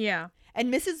up. Yeah.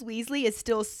 And Mrs. Weasley is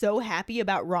still so happy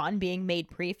about Ron being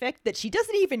made prefect that she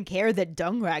doesn't even care that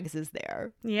Dungrags is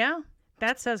there. Yeah.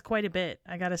 That says quite a bit,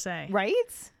 I gotta say.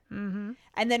 Right? Mm-hmm.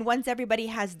 And then once everybody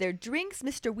has their drinks,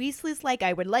 Mr. Weasley's like,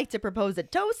 I would like to propose a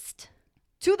toast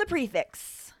to the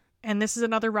prefects. And this is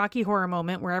another Rocky Horror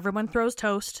moment where everyone throws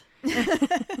toast.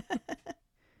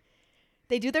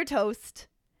 They do their toast,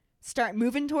 start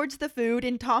moving towards the food,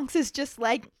 and Tonks is just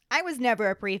like, I was never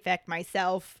a prefect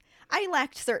myself. I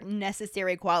lacked certain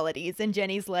necessary qualities. And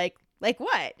Jenny's like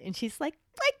what? And she's like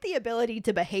the ability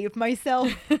to behave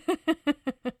myself.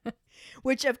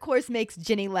 Which, of course, makes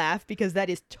Ginny laugh because that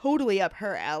is totally up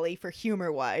her alley for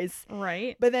humor-wise.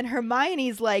 Right. But then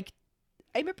Hermione's like,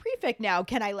 I'm a prefect now.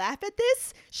 Can I laugh at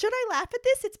this? Should I laugh at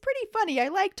this? It's pretty funny. I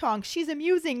like Tonks. She's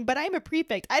amusing, but I'm a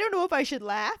prefect. I don't know if I should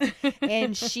laugh.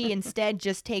 And she instead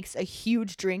just takes a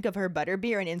huge drink of her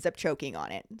butterbeer and ends up choking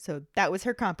on it. So that was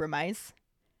her compromise.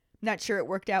 Not sure it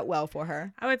worked out well for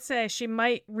her. I would say she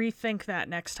might rethink that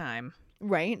next time.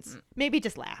 Right? Maybe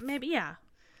just laugh. Maybe, yeah.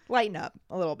 Lighten up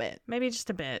a little bit. Maybe just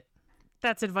a bit.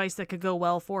 That's advice that could go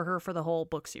well for her for the whole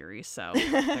book series, so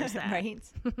there's that. Right?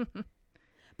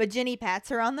 But Ginny pats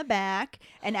her on the back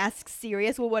and asks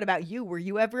Sirius, well, what about you? Were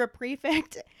you ever a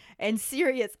prefect? And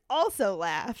Sirius also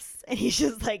laughs. And he's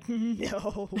just like,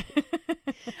 no.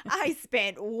 I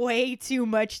spent way too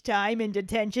much time in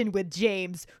detention with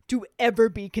James to ever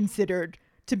be considered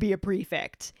to be a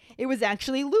prefect. It was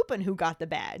actually Lupin who got the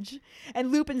badge.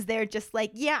 And Lupin's there just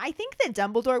like, yeah, I think that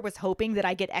Dumbledore was hoping that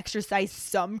I could exercise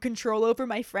some control over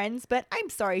my friends, but I'm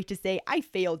sorry to say I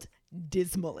failed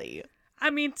dismally. I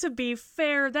mean, to be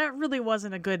fair, that really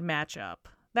wasn't a good matchup.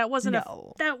 That wasn't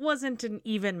that wasn't an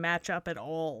even matchup at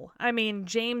all. I mean,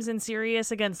 James and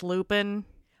Sirius against Lupin.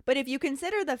 But if you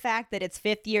consider the fact that it's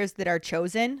fifth years that are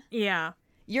chosen, Yeah.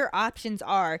 your options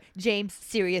are James,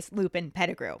 Sirius, Lupin,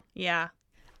 Pettigrew. Yeah.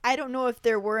 I don't know if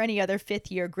there were any other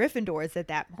fifth-year Gryffindors at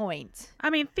that point. I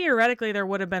mean, theoretically, there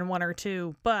would have been one or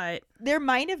two, but There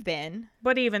might have been.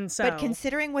 even so. But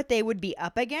considering what they would be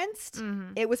up against,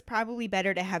 it was probably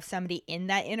better to have somebody in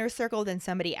that inner circle than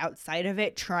somebody outside of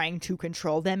it trying to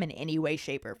control them in any way,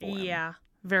 shape, or form. Yeah,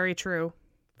 very true.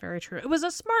 Very true. It was a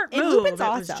smart And move. Lupin's It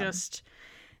was awesome. just,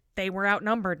 they were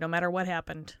outnumbered no matter what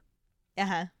happened.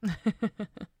 Uh-huh.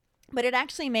 But it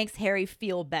actually makes Harry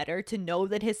feel better to know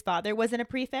that his father wasn't a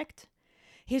prefect.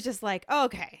 He's just like,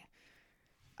 okay,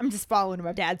 I'm just following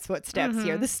my dad's footsteps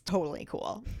here. This is totally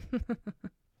cool.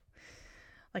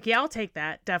 Like, yeah, I'll take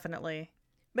that, definitely.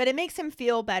 But it makes him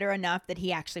feel better enough that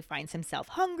he actually finds himself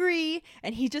hungry,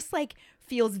 and he just like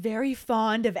feels very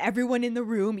fond of everyone in the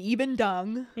room, even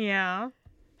Dung. Yeah.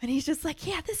 And he's just like,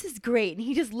 yeah, this is great. And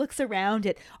he just looks around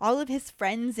at all of his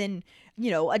friends and,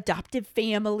 adoptive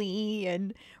family.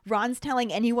 And Ron's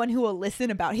telling anyone who will listen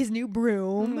about his new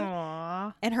broom.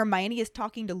 Aww. And Hermione is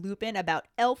talking to Lupin about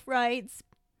elf rights,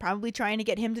 probably trying to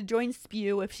get him to join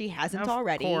Spew if she hasn't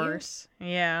already. Of course.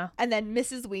 Yeah. And then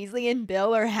Mrs. Weasley and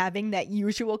Bill are having that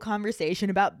usual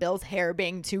conversation about Bill's hair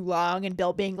being too long and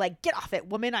Bill being like, get off it,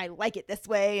 woman, I like it this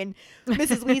way. And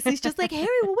Mrs. Weasley's just like, Harry,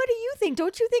 well, what do you think?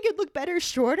 Don't you think it'd look better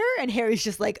shorter? And Harry's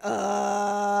just like, I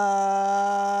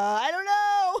don't know.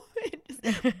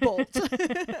 Just bolt.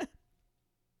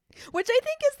 Which I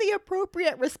think is the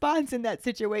appropriate response in that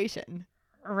situation.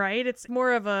 Right? It's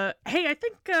more of a, hey, I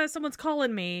think someone's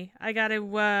calling me. I gotta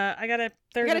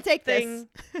take thing.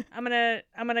 I'm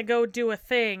gonna go do a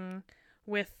thing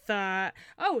with,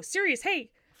 Sirius,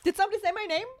 hey. Did somebody say my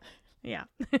name? Yeah.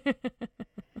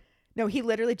 No, he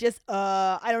literally just,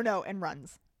 I don't know, and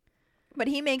runs. But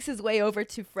he makes his way over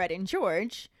to Fred and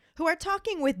George, who are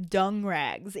talking with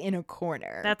Dungrags in a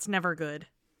corner. That's never good.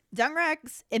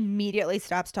 Dungrags immediately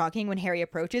stops talking when Harry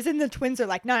approaches, and the twins are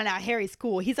like, no, Harry's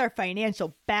cool. He's our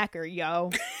financial backer, yo.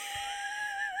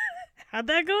 How'd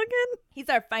that go again? He's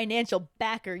our financial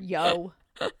backer, yo.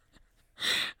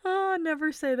 Oh,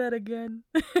 never say that again.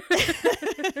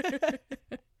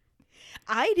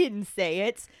 I didn't say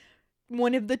it.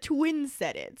 One of the twins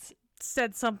said it.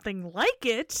 Said something like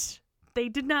it. They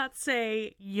did not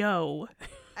say, yo.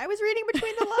 I was reading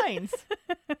between the lines.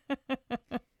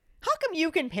 How come you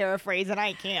can paraphrase and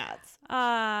I can't?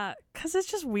 'Cause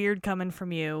it's just weird coming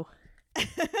from you.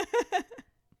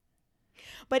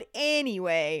 But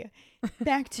anyway,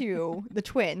 back to the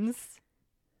twins.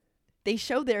 They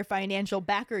show their financial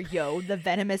backer Yo the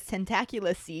venomous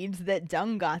tentaculus seeds that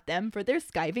Dung got them for their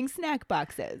skiving snack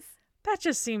boxes. That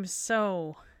just seems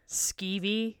so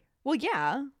skeevy, Well,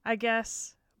 yeah. I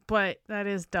guess. But that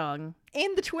is Dung.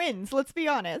 And the twins, let's be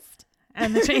honest.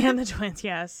 And the twins,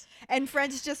 yes. And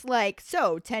Fred's just like,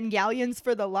 so 10 galleons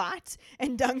for the lot?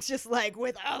 And Dung's just like,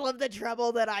 with all of the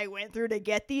trouble that I went through to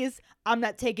get these, I'm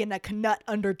not taking a knut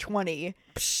under 20.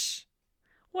 Psh.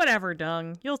 Whatever,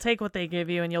 Dung. You'll take what they give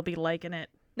you and you'll be liking it.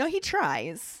 No, he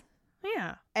tries.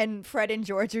 Yeah. And Fred and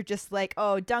George are just like,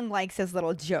 oh, Dung likes his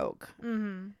little joke.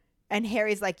 Mm-hmm. And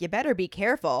Harry's like, you better be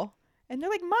careful. And they're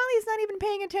like, Molly's not even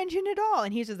paying attention at all.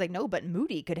 And he's just like, no, but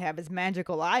Moody could have his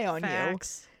magical eye on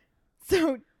Facts. you.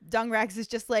 So Dungrax is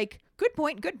just like, good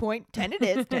point, 10 it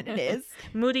is, 10 it is.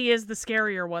 Moody is the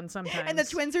scarier one sometimes. And the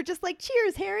twins are just like,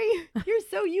 cheers, Harry. You're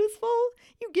so useful.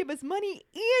 You give us money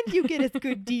and you get us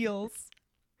good deals.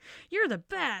 You're the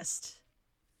best.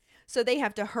 So they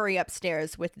have to hurry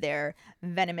upstairs with their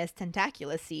venomous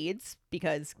tentaculus seeds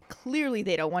because clearly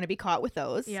they don't want to be caught with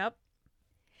those. Yep.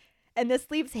 And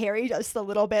this leaves Harry just a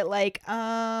little bit like,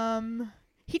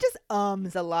 he just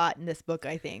ums a lot in this book,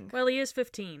 I think. Well, he is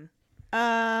 15. What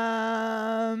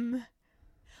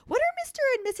are Mr.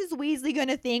 and Mrs. Weasley going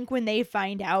to think when they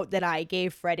find out that I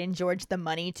gave Fred and George the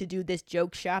money to do this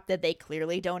joke shop that they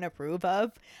clearly don't approve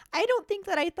of? I don't think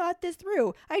that I thought this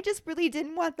through. I just really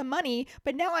didn't want the money,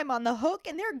 but now I'm on the hook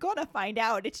and they're going to find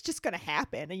out. It's just going to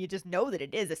happen. And you just know that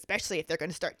it is, especially if they're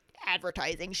going to start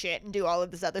advertising shit and do all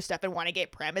of this other stuff and want to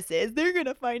get premises. They're going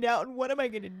to find out, and what am I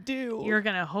going to do? You're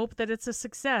going to hope that it's a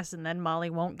success, and then Molly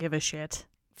won't give a shit.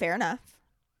 Fair enough.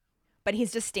 But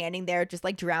he's just standing there, just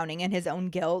like drowning in his own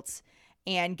guilt,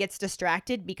 and gets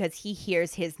distracted because he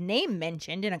hears his name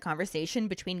mentioned in a conversation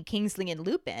between Kingsley and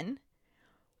Lupin,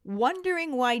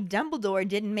 wondering why Dumbledore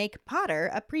didn't make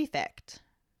Potter a prefect.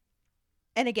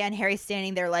 And again, Harry's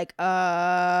standing there like,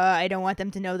 I don't want them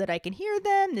to know that I can hear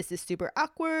them. This is super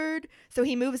awkward. So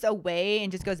he moves away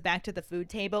and just goes back to the food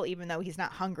table, even though he's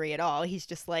not hungry at all. He's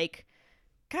just like,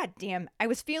 God damn, I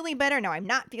was feeling better. Now I'm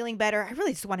not feeling better. I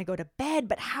really just want to go to bed,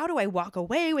 but how do I walk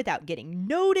away without getting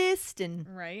noticed? And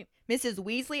Right. Mrs.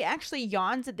 Weasley actually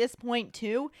yawns at this point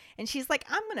too. And she's like,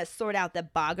 I'm going to sort out the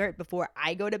boggart before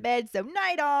I go to bed. So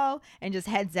night all. And just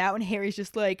heads out. And Harry's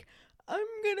just like, I'm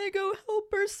going to go help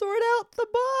her sort out the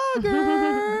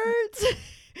boggart.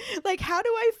 Like, how do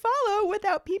I follow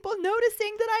without people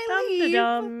noticing that I leave?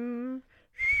 Dum-da-dum.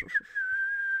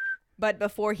 But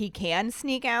before he can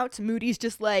sneak out, Moody's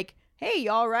just like, hey,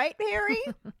 you all right, Harry?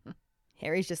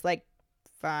 Harry's just like,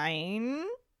 fine.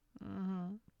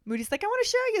 Mm-hmm. Moody's like, I want to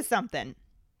show you something.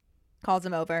 Calls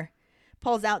him over.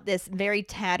 Pulls out this very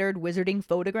tattered wizarding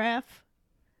photograph.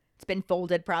 It's been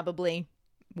folded, probably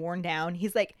worn down.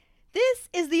 He's like, this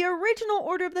is the original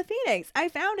Order of the Phoenix. I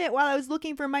found it while I was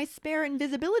looking for my spare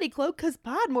invisibility cloak because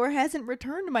Podmore hasn't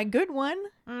returned my good one.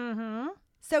 Mm-hmm.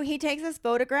 So he takes this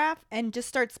photograph and just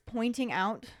starts pointing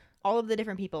out all of the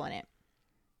different people in it.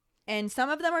 And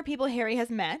some of them are people Harry has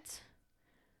met.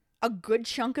 A good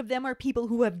chunk of them are people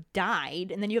who have died.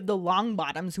 And then you have the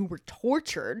Longbottoms who were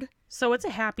tortured. So it's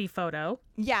a happy photo.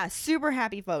 Yeah, super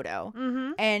happy photo.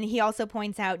 Mm-hmm. And he also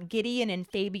points out Gideon and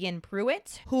Fabian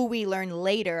Pruitt, who we learn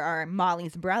later are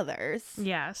Molly's brothers.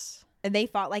 Yes. And they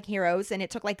fought like heroes, and it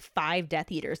took like 5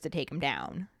 Death Eaters to take them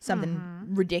down. Something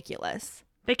ridiculous.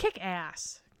 They kick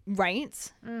ass.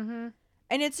 Right? Mm-hmm.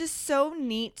 And it's just so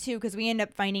neat, too, because we end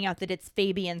up finding out that it's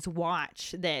Fabian's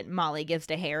watch that Molly gives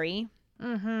to Harry.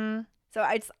 Mm-hmm.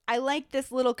 So I like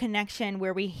this little connection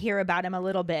where we hear about him a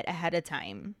little bit ahead of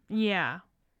time. Yeah.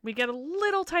 We get a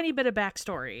little tiny bit of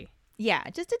backstory. Yeah,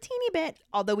 just a teeny bit,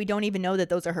 although we don't even know that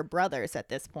those are her brothers at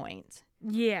this point.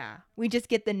 Yeah. We just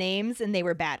get the names, and they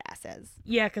were badasses.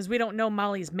 Yeah, because we don't know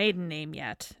Molly's maiden name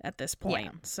yet at this point.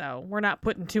 Yeah. So we're not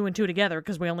putting 2 and 2 together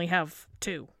because we only have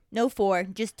 2. No 4,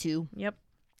 just 2. Yep.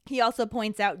 He also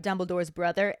points out Dumbledore's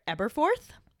brother,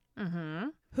 Eberforth, Mm-hmm.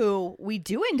 who we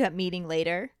do end up meeting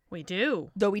later, We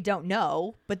do. though we don't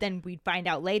know, but then we find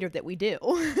out later that we do.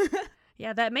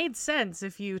 Yeah, that made sense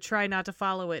if you try not to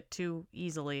follow it too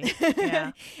easily.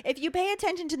 Yeah. If you pay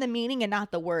attention to the meaning and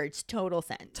not the words, total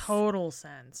sense. Total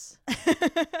sense.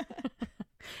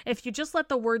 If you just let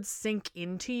the words sink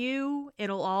into you,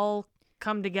 it'll all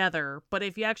come together. But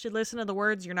if you actually listen to the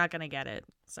words, you're not going to get it.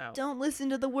 So Don't listen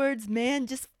to the words, man.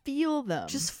 Just feel them.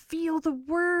 just feel the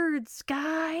words,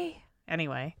 guy.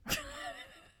 Anyway,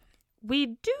 we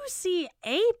do see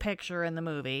a picture in the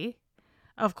movie.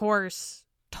 Of course,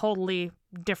 totally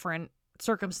different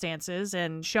circumstances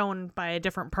and shown by a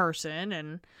different person.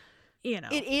 And you know.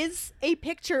 It is a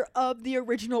picture of the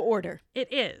original order.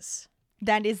 It is.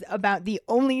 That is about the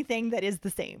only thing that is the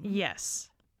same. Yes.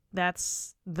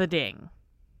 That's the ding.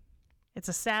 It's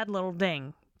a sad little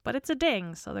ding, but it's a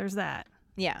ding, so there's that.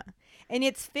 Yeah. And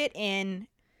it's fit in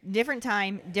different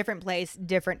time, different place,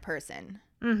 different person.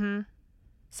 Mm-hmm.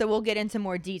 So we'll get into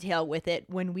more detail with it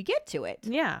when we get to it.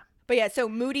 Yeah. But yeah, so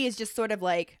Moody is just sort of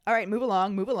like, all right, move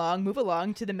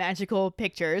along to the magical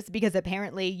pictures because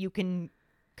apparently you can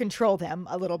control them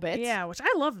a little bit. Yeah, which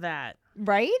I love that.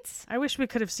 Right? I wish we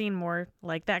could have seen more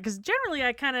like that, because generally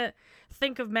I kind of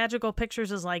think of magical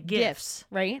pictures as like gifts,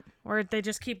 right? where they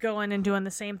just keep going and doing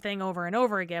the same thing over and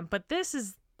over again. But this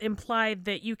is implied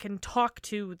that you can talk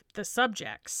to the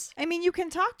subjects. I mean, you can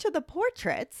talk to the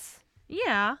portraits.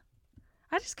 Yeah.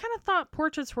 I just kind of thought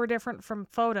portraits were different from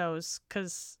photos,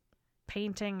 because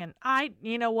painting and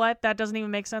you know what? That doesn't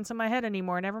even make sense in my head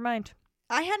anymore. Never mind.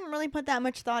 I hadn't really put that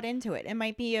much thought into it. It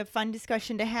might be a fun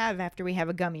discussion to have after we have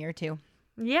a gummy or two.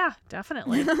 Yeah,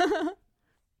 definitely.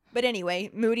 But anyway,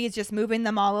 Moody is just moving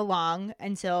them all along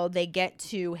until they get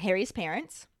to Harry's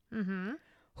parents, Mm-hmm.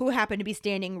 who happen to be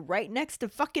standing right next to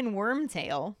fucking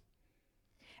Wormtail.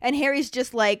 And Harry's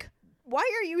just like, why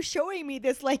are you showing me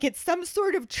this like it's some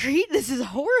sort of treat? This is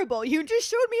horrible. You just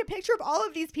showed me a picture of all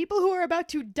of these people who are about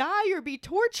to die or be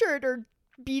tortured or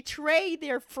betray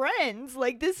their friends.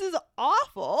 Like, this is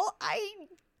awful. I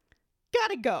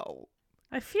gotta go.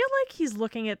 I feel like he's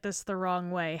looking at this the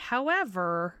wrong way.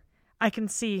 However, I can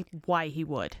see why he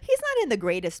would. He's not in the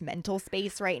greatest mental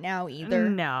space right now either.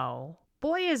 No.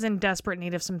 Boy is in desperate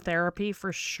need of some therapy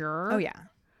for sure. Oh, yeah.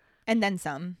 And then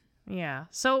some. Yeah.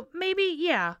 So maybe,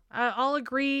 yeah, I'll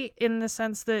agree in the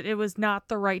sense that it was not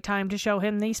the right time to show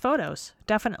him these photos.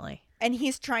 Definitely. And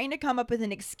he's trying to come up with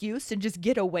an excuse to just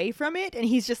get away from it. And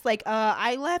he's just like,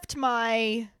 I left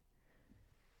my...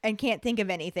 And can't think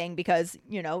of anything because,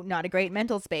 you know, not a great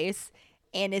mental space.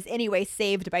 And is anyway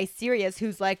saved by Sirius,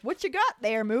 who's like, what you got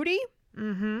there, Moody?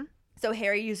 Mm-hmm. So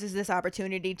Harry uses this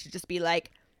opportunity to just be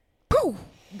like, poof,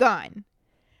 gone.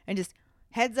 And just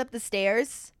heads up the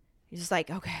stairs. He's just like,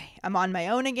 okay, I'm on my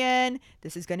own again.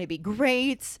 This is going to be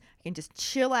great. I can just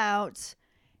chill out.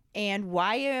 And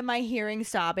why am I hearing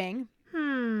sobbing?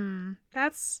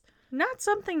 That's not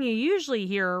something you usually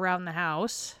hear around the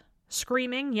house.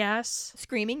 Screaming, yes.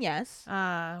 Screaming, yes.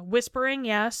 Whispering,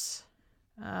 yes.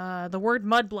 The word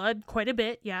mudblood, quite a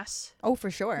bit, yes. Oh, for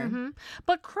sure. Mm-hmm.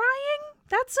 But crying,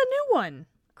 that's a new one.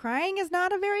 Crying is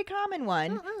not a very common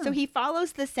one. Mm-mm. So he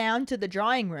follows the sound to the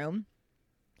drawing room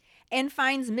and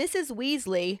finds Mrs.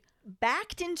 Weasley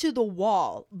backed into the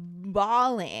wall,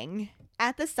 bawling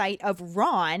at the sight of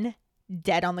Ron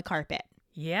dead on the carpet.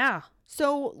 Yeah.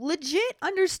 So legit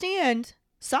understand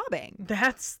sobbing.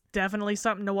 That's definitely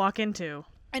something to walk into.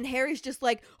 And Harry's just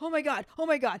like, oh my God, what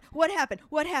happened?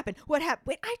 What happened?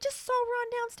 Wait, I just saw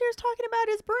Ron downstairs talking about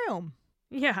his broom.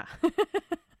 Yeah.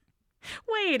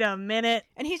 Wait a minute.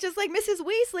 And he's just like, Mrs.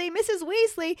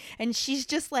 Weasley. And she's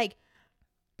just like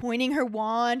pointing her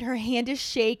wand. Her hand is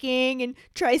shaking and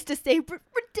tries to say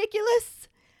ridiculous.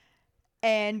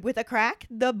 And with a crack,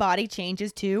 the body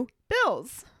changes to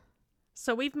Bill's.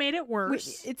 So we've made it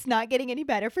worse. It's not getting any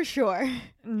better for sure.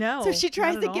 No. So she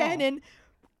tries not at again all. and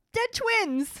dead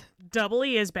twins.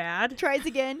 Doubly is bad. Tries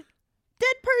again.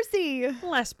 Dead Percy.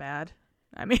 Less bad.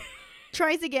 I mean,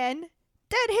 Tries again.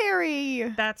 Dead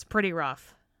Harry. that's pretty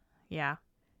rough. Yeah.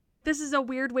 This is a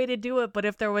weird way to do it, but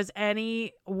if there was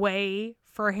any way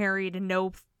for Harry to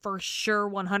know for sure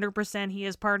 100% he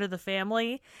is part of the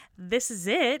family, this is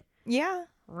it. Yeah.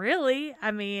 Really?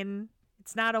 I mean,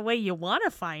 it's not a way you want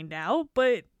to find out,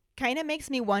 but Kind of makes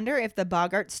me wonder if the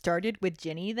Boggart started with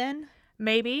Ginny then.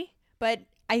 maybe. But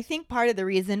I think part of the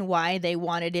reason why they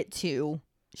wanted it to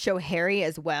show Harry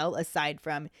as well, aside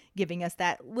from giving us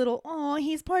that little, oh,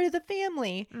 he's part of the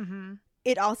family, Mm-hmm.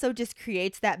 it also just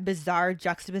creates that bizarre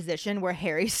juxtaposition where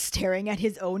Harry's staring at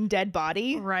his own dead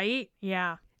body. Right?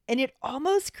 Yeah. And it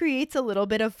almost creates a little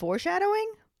bit of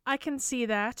foreshadowing. I can see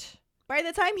that. By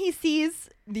the time he sees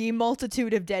the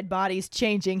multitude of dead bodies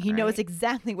changing, he knows Right.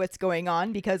 exactly what's going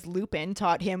on because Lupin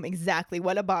taught him exactly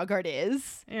what a Boggart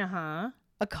is Uh-huh.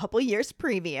 a couple years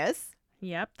previous.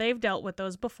 Yep, they've dealt with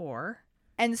those before.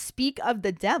 And speak of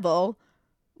the devil,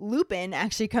 Lupin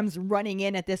actually comes running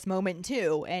in at this moment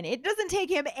too, and it doesn't take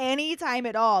him any time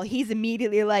at all. He's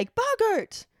immediately like,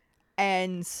 Boggart!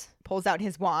 And pulls out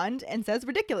his wand and says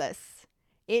ridiculous.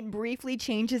 It briefly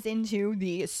changes into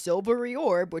the silvery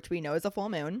orb, which we know is a full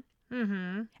moon.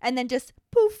 Mm-hmm. And then just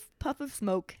poof, puff of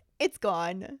smoke. It's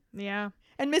gone. Yeah.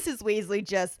 And Mrs. Weasley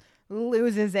just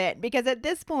loses it because at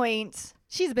this point,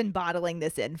 she's been bottling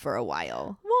this in for a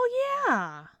while. Well, Oh,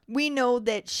 yeah. We know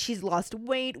that she's lost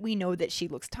weight. We know that she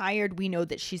looks tired. We know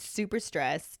that she's super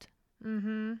stressed.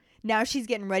 Mm-hmm. Now she's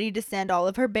getting ready to send all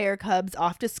of her bear cubs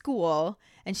off to school,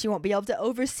 and she won't be able to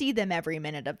oversee them every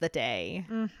minute of the day.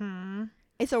 Mm-hmm.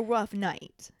 It's a rough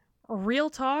night. Real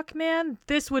talk, man,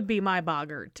 this would be my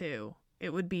boggart, too.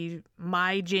 It would be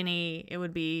my Ginny. It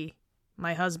would be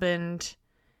my husband.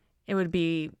 It would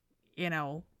be,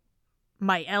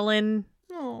 my Ellen.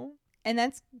 Oh. And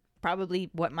that's probably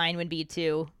what mine would be,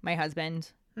 too. My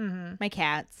husband, Mm-hmm. my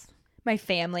cats, my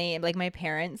family, like my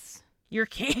parents. Your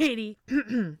Katie.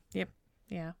 Yep.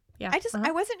 Yeah. Yeah.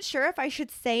 I wasn't sure if I should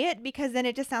say it because then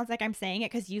it just sounds like I'm saying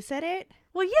it because you said it.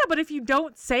 Well, yeah, but if you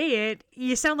don't say it,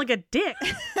 you sound like a dick.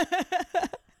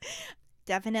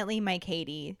 Definitely my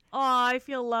Katie. Oh, I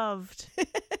feel loved.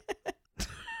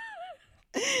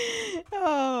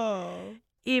 Oh.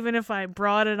 Even if I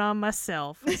brought it on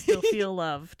myself, I still feel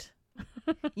loved.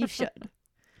 You should.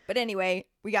 But anyway,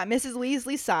 we got Mrs.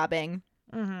 Weasley sobbing.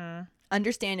 Mm-hmm.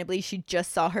 Understandably, she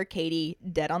just saw her Katie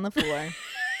dead on the floor.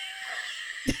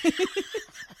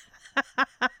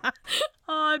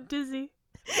 Oh, I'm dizzy.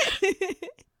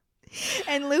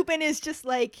 And Lupin is just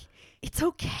like, it's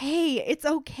okay. It's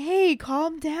okay.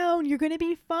 Calm down. You're going to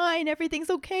be fine. Everything's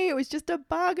okay. It was just a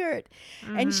boggart.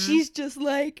 And she's just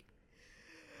like,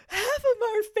 half of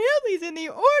our family's in the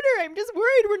order. I'm just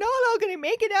worried we're not all going to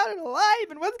make it out alive.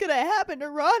 And what's going to happen to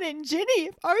Ron and Ginny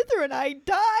if Arthur and I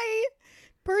die?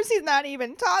 Percy's not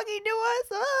even talking to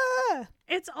us. Ah.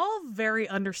 It's all very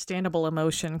understandable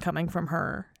emotion coming from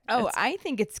her. Oh, I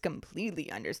think it's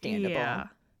completely understandable. Yeah.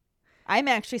 I'm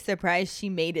actually surprised she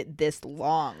made it this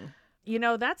long.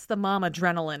 That's the mom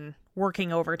adrenaline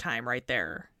working overtime right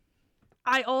there.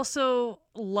 I also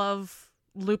love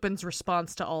Lupin's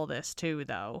response to all this too,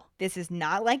 though. This is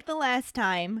not like the last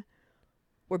time.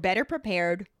 We're better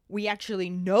prepared. We actually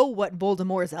know what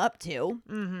Voldemort's up to.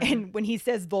 Mm-hmm. And when he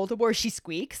says Voldemort, she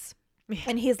squeaks.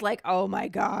 And he's like, oh my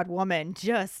God, woman,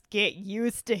 just get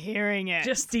used to hearing it.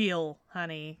 Just deal,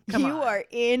 honey. Come You on. are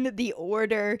in the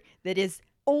order that is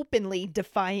openly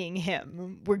defying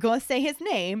him. We're going to say his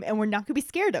name and we're not going to be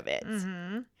scared of it.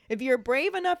 Mm-hmm. If you're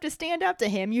brave enough to stand up to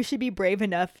him, you should be brave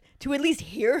enough to at least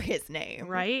hear his name.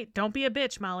 Right? Don't be a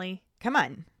bitch, Molly. Come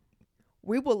on.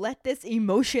 We will let this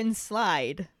emotion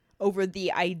slide over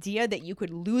the idea that you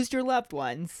could lose your loved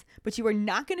ones, but you are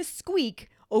not going to squeak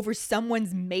over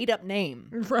someone's made-up name.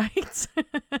 Right?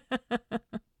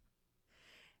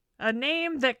 A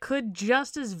name that could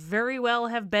just as very well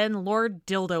have been Lord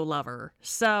Dildo Lover.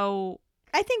 So,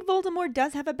 I think Voldemort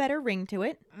does have a better ring to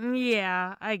it.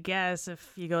 yeah, I guess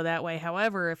if you go that way.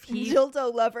 However, if he...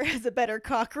 Dildo Lover has a better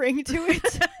cock ring to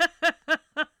it.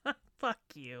 Fuck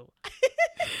you.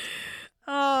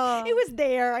 Oh, It was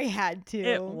there. I had to.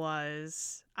 it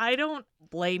was. I don't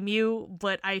blame you,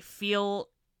 but I feel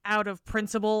out of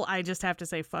principle, I just have to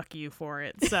say fuck you for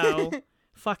it. So,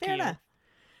 fuck Fair you. enough.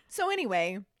 So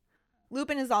anyway,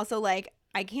 Lupin is also like,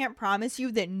 I can't promise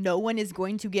you that no one is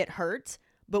going to get hurt,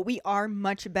 but we are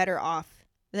much better off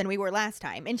than we were last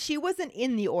time. And she wasn't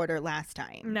in the order last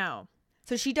time. No.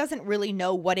 So she doesn't really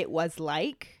know what it was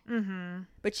like. Mm-hmm.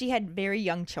 But she had very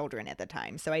young children at the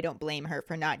time, so I don't blame her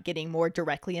for not getting more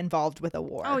directly involved with a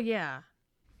war. Oh, yeah.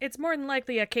 It's more than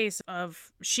likely a case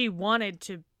of she wanted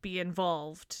to be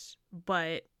involved,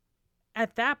 but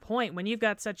at that point, when you've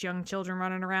got such young children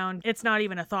running around, it's not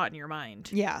even a thought in your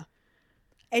mind. Yeah.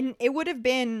 And it would have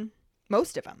been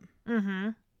most of them. Mm-hmm.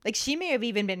 Like, she may have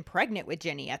even been pregnant with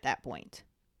Ginny at that point.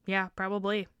 Yeah,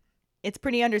 probably. It's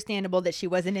pretty understandable that she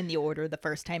wasn't in the order the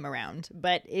first time around,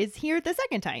 but is here the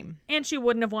second time. And she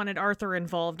wouldn't have wanted Arthur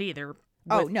involved either.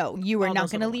 Oh, with no, you were all not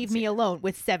those going to other leave ones, me yeah. alone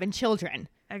with 7 children.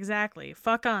 Exactly.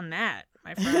 Fuck on that,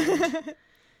 my friend.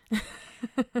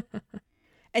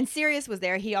 And Sirius was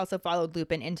there. He also followed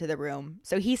Lupin into the room.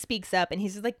 So he speaks up and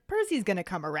he's just like, Percy's going to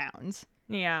come around.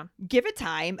 Yeah. Give it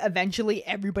time. Eventually,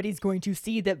 everybody's going to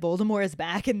see that Voldemort is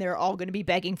back and they're all going to be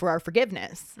begging for our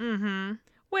forgiveness. Mm-hmm.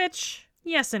 Which,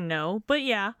 yes and no, but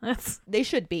yeah. That's... They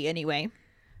should be anyway.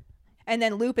 And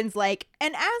then Lupin's like,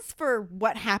 and as for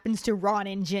what happens to Ron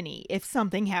and Ginny, if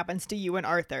something happens to you and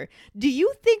Arthur, do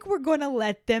you think we're going to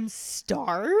let them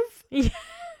starve? Yeah.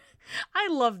 I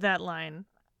love that line.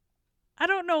 I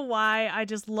don't know why. I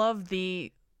just love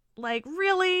the, like,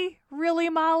 really? Really,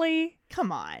 Molly?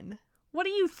 Come on. What do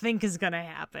you think is going to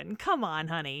happen? Come on,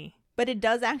 honey. But it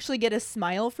does actually get a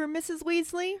smile from Mrs.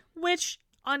 Weasley. Which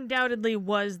undoubtedly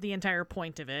was the entire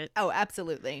point of it, Oh,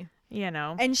 absolutely. you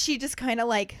know. And she just kind of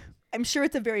like, I'm sure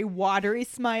it's a very watery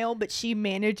smile, but she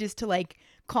manages to like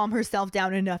calm herself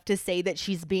down enough to say that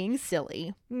she's being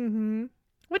silly. Mm-hmm.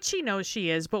 Which she knows she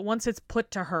is, but once it's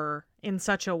put to her in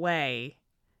such a way,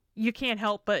 you can't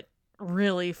help but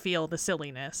really feel the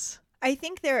silliness. I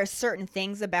think there are certain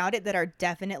things about it that are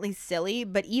definitely silly,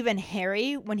 but even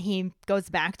Harry, when he goes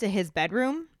back to his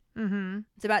bedroom,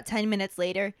 it's about 10 minutes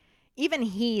later, even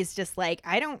he's just like,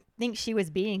 I don't think she was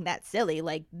being that silly.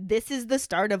 Like, this is the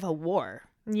start of a war.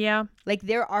 Yeah. Like,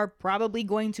 there are probably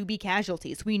going to be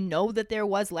casualties. We know that there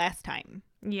was last time.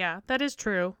 Yeah, that is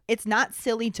true. It's not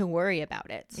silly to worry about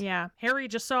it. Yeah. Harry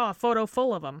just saw a photo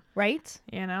full of them, Right?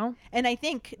 you know? And I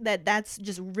think that that's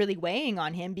just really weighing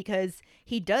on him because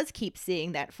he does keep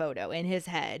seeing that photo in his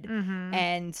head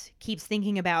and keeps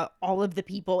thinking about all of the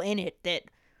people in it that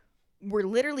were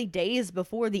literally days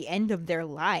before the end of their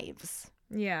lives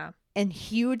Yeah. and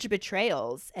huge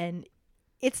betrayals. And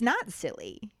it's not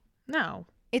silly. No.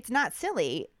 It's not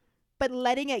silly, but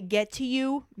letting it get to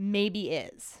you maybe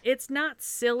is. It's not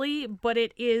silly, but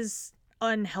it is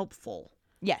unhelpful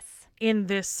Yes. in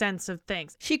this sense of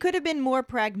things. She could have been more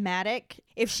pragmatic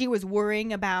if she was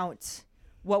worrying about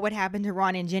what would happen to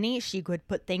Ron and Ginny. She could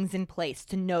put things in place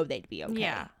to know they'd be okay.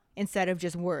 Yeah. Instead of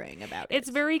just worrying about it. It's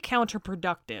very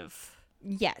counterproductive.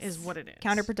 Yes. is what it is.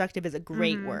 Counterproductive is a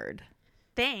great word.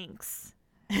 Thanks.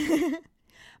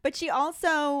 But she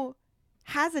also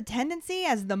has a tendency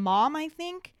as the mom, I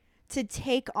think, to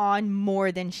take on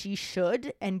more than she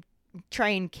should and try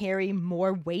and carry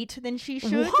more weight than she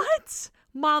should. What?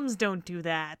 Moms don't do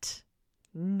that.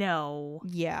 No.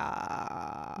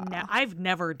 Yeah. No, I've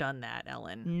never done that,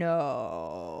 Ellen.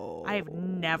 No. I've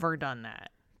never done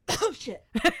that. Oh, shit.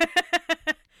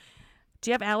 Do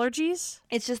you have allergies?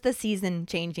 It's just the season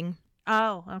changing.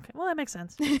 Oh, okay. Well, that makes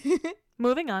sense.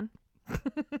 Moving on.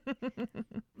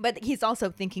 But he's also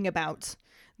thinking about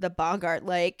the Bogart,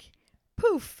 like,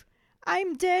 poof,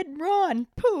 I'm dead Ron.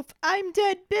 Poof, I'm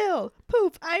dead Bill.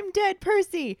 Poof, I'm dead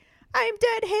Percy. I'm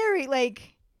dead Harry.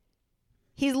 Like,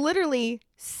 he's literally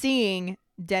seeing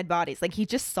dead bodies. Like, he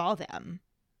just saw them.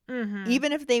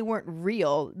 Even if they weren't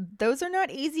real, those are not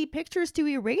easy pictures to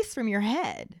erase from your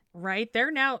head. Right?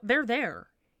 They're there.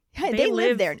 They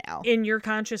live there now. In your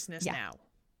consciousness Yeah. now.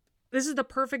 This is the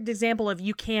perfect example of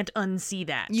you can't unsee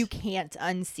that. You can't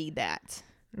unsee that.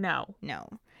 No. No.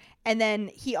 And then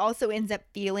he also ends up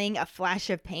feeling a flash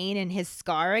of pain in his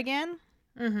scar again.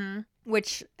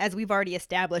 Which, as we've already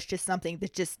established, is something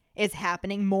that just is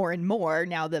happening more and more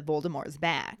now that Voldemort's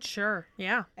back. Sure.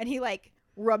 Yeah. And he, like,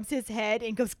 rubs his head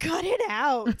and goes, cut it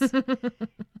out.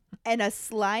 And a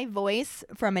sly voice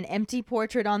from an empty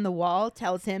portrait on the wall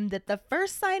tells him that the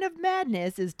first sign of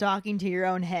madness is talking to your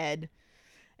own head.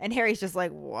 And Harry's just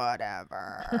like,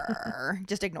 whatever.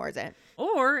 Just ignores it.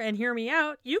 Or, and hear me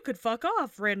out, you could fuck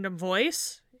off, random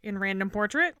voice in random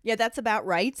portrait. Yeah, that's about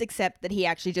right, except that he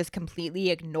actually just completely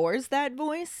ignores that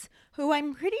voice, who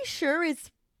I'm pretty sure is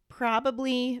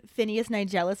probably Phineas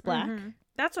Nigellus Black.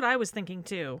 That's what I was thinking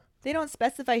too. They don't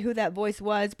specify who that voice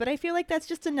was, but I feel like that's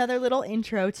just another little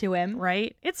intro to him.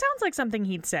 Right? It sounds like something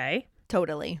he'd say.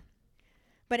 Totally.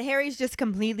 But Harry's just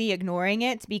completely ignoring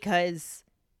it because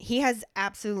he has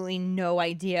absolutely no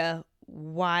idea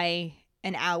why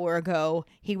an hour ago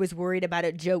he was worried about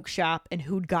a joke shop and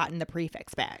who'd gotten the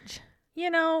prefect's badge.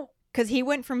 You know, Because he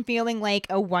went from feeling like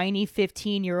a whiny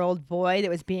 15-year-old boy that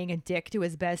was being a dick to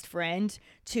his best friend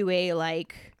to a,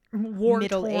 like, war-torn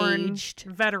middle-aged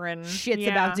veteran. shit's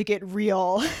Yeah. about to get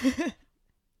real.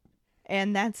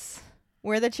 And that's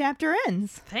where the chapter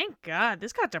ends. Thank God.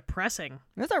 This got depressing.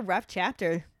 It was a rough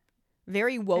chapter.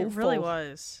 Very woeful. It really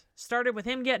was. Started with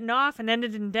him getting off and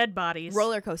ended in dead bodies.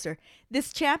 Roller coaster.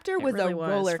 This chapter It was really a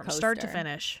roller from coaster. start to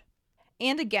finish.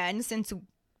 And again, since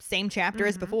same chapter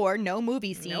as before, no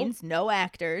movie scenes, no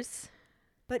actors.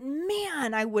 But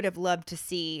man, I would have loved to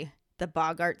see the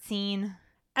Bogart scene.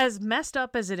 As messed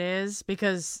up as it is,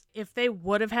 because if they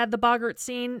would have had the Bogart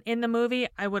scene in the movie,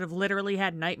 I would have literally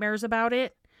had nightmares about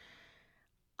it.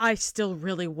 I still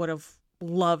really would have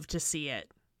loved to see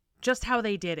it. Just how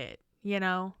they did it, you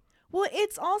know? Well,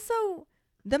 it's also,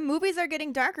 the movies are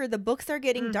getting darker. The books are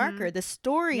getting darker. The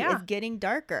story Yeah. is getting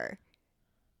darker.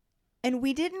 And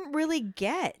we didn't really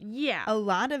get Yeah. a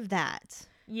lot of that.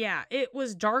 Yeah, it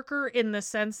was darker in the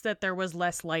sense that there was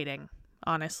less lighting,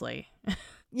 honestly.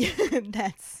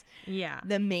 That's Yeah.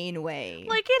 the main way.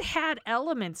 Like, it had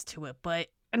elements to it, but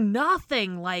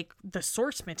nothing like the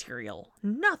source material.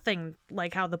 Nothing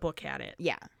like how the book had it.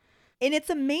 Yeah. And it's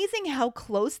amazing how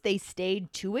close they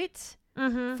stayed to it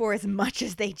for as much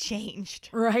as they changed.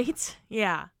 Right?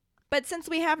 Yeah. But since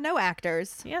we have no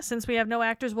actors, Yeah, since we have no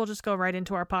actors, we'll just go right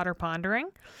into our Potter Pondering.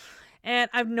 And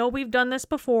I know we've done this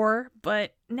before,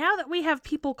 but now that we have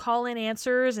people call in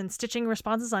answers and stitching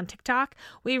responses on TikTok,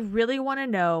 we really want to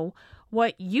know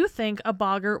what you think a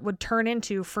boggart would turn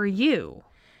into for you.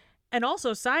 And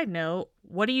also, side note,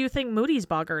 what do you think Moody's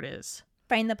Boggart is?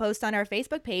 Find the post on our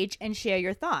Facebook page and share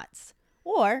your thoughts.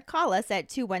 Or call us at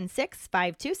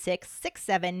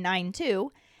 216-526-6792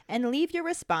 and leave your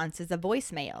response as a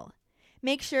voicemail.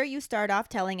 Make sure you start off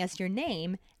telling us your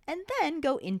name and then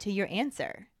go into your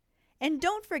answer. And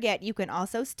don't forget you can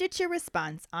also stitch your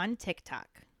response on TikTok.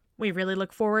 We really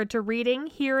look forward to reading,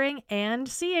 hearing, and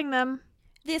seeing them.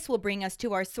 This will bring us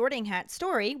to our Sorting Hat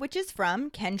story, which is from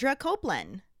Kendra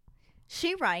Copeland.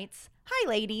 She writes, "Hi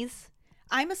ladies.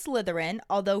 I'm a Slytherin,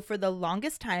 although for the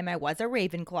longest time I was a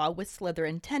Ravenclaw with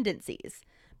Slytherin tendencies.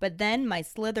 But then my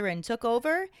Slytherin took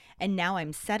over, and now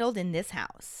I'm settled in this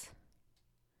house.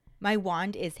 My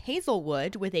wand is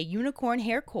Hazelwood with a unicorn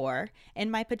hair core,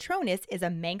 and my Patronus is a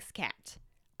Manx cat.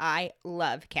 I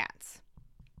love cats."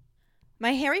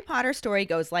 My Harry Potter story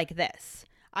goes like this.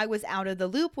 I was out of the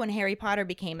loop when Harry Potter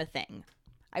became a thing.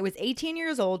 I was 18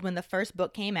 years old when the first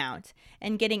book came out,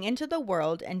 and getting into the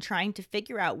world and trying to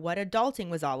figure out what adulting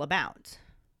was all about.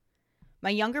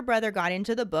 My younger brother got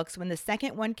into the books when the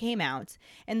second one came out,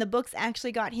 and the books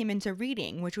actually got him into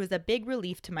reading, which was a big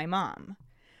relief to my mom.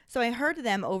 So I heard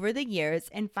them over the years,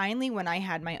 and finally when I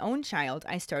had my own child,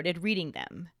 I started reading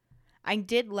them. I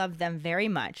did love them very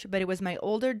much, but it was my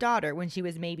older daughter when she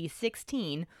was maybe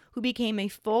 16 who became a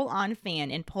full-on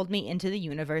fan and pulled me into the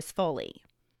universe fully.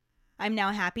 I'm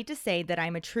now happy to say that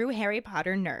I'm a true Harry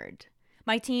Potter nerd.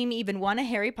 My team even won a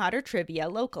Harry Potter trivia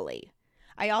locally.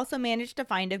 I also managed to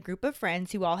find a group of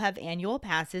friends who all have annual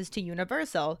passes to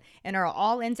Universal and are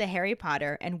all into Harry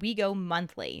Potter, and we go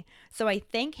monthly. So I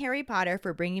thank Harry Potter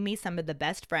for bringing me some of the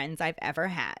best friends I've ever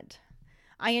had.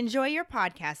 I enjoy your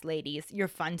podcast, ladies. You're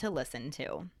fun to listen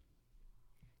to.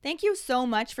 Thank you so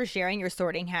much for sharing your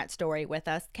Sorting Hat story with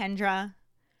us, Kendra.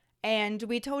 And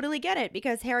we totally get it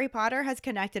because Harry Potter has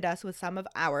connected us with some of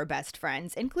our best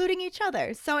friends, including each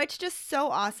other. So it's just so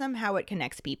awesome how it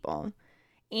connects people.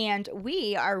 And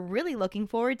we are really looking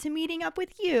forward to meeting up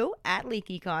with you at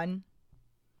LeakyCon.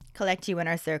 Collect you in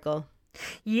our circle.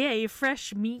 Yay,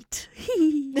 fresh meat.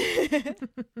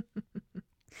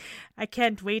 I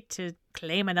can't wait to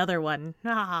claim another one.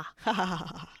 Add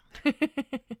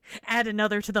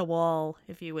another to the wall,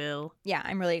 if you will. Yeah,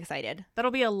 I'm really excited.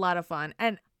 That'll be a lot of fun.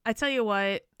 And I tell you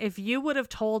what, if you would have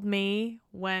told me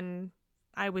when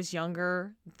I was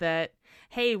younger that,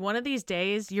 hey, one of these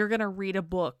days you're going to read a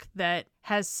book that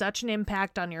has such an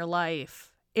impact on your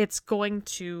life, it's going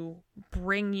to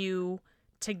bring you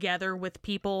together with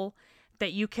people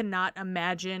that you cannot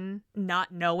imagine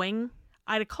not knowing,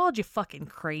 I'd have called you fucking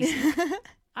crazy.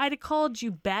 I'd have called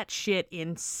you batshit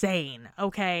insane,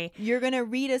 okay? You're going to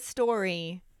read a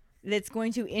story that's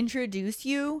going to introduce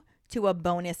you to a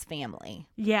bonus family.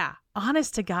 Yeah,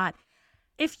 honest to God.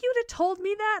 If you'd have told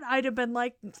me that, I'd have been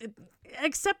like,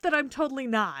 except that I'm totally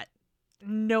not.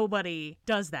 Nobody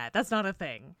does that. That's not a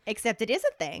thing. Except it is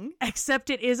a thing. Except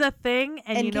it is a thing.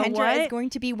 And you know Kendra what? is going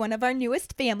to be one of our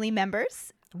newest family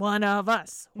members. One of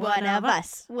us. One of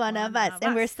us.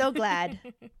 And we're so glad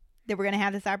that we're going to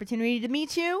have this opportunity to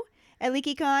meet you at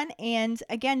LeakyCon. And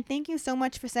again, thank you so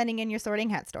much for sending in your Sorting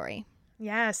Hat story.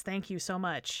 Yes, thank you so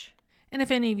much. And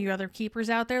if any of you other keepers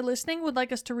out there listening would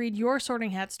like us to read your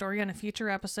Sorting Hat story on a future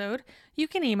episode, you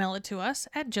can email it to us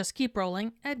at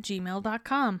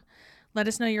justkeeprolling@gmail.com. Let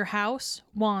us know your house,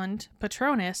 wand,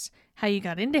 Patronus, how you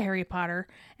got into Harry Potter,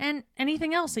 and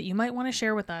anything else that you might want to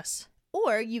share with us.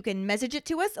 Or you can message it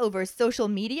to us over social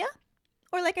media.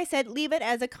 Or like I said, leave it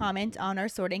as a comment on our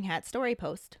Sorting Hat story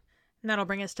post. And that'll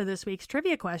bring us to this week's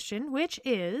trivia question, which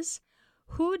is,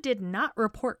 who did not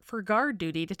report for guard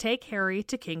duty to take Harry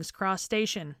to King's Cross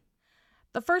Station?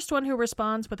 The first one who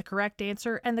responds with the correct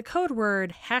answer and the code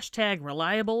word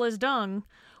 #reliableasdung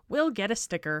will get a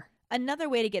sticker. Another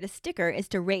way to get a sticker is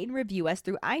to rate and review us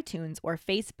through iTunes or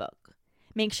Facebook.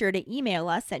 Make sure to email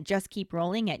us at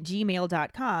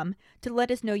justkeeprolling@gmail.com to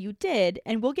let us know you did,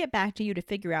 and we'll get back to you to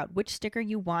figure out which sticker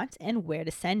you want and where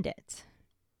to send it.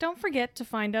 Don't forget to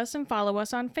find us and follow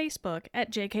us on Facebook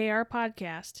at JKR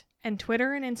Podcast and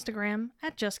Twitter and Instagram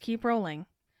at JustKeepRolling.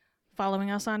 Following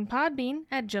us on Podbean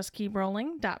at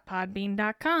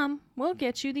justkeeprolling.podbean.com will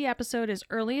get you the episode as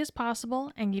early as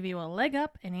possible and give you a leg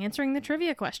up in answering the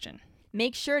trivia question.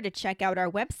 Make sure to check out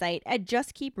our website at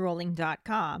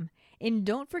justkeeprolling.com, and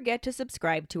don't forget to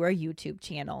subscribe to our YouTube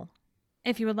channel.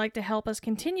 If you would like to help us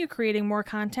continue creating more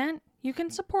content, you can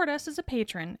support us as a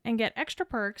patron and get extra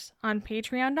perks on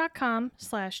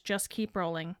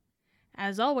patreon.com/justkeeprolling.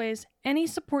 As always, any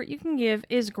support you can give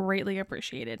is greatly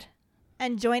appreciated.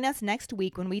 And join us next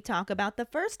week when we talk about the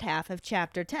first half of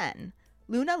Chapter 10,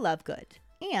 Luna Lovegood,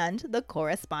 and the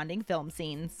corresponding film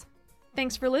scenes.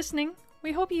 Thanks for listening.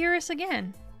 We hope you hear us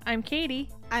again. I'm Katie.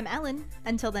 I'm Ellen.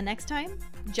 Until the next time,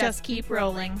 Just keep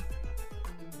rolling.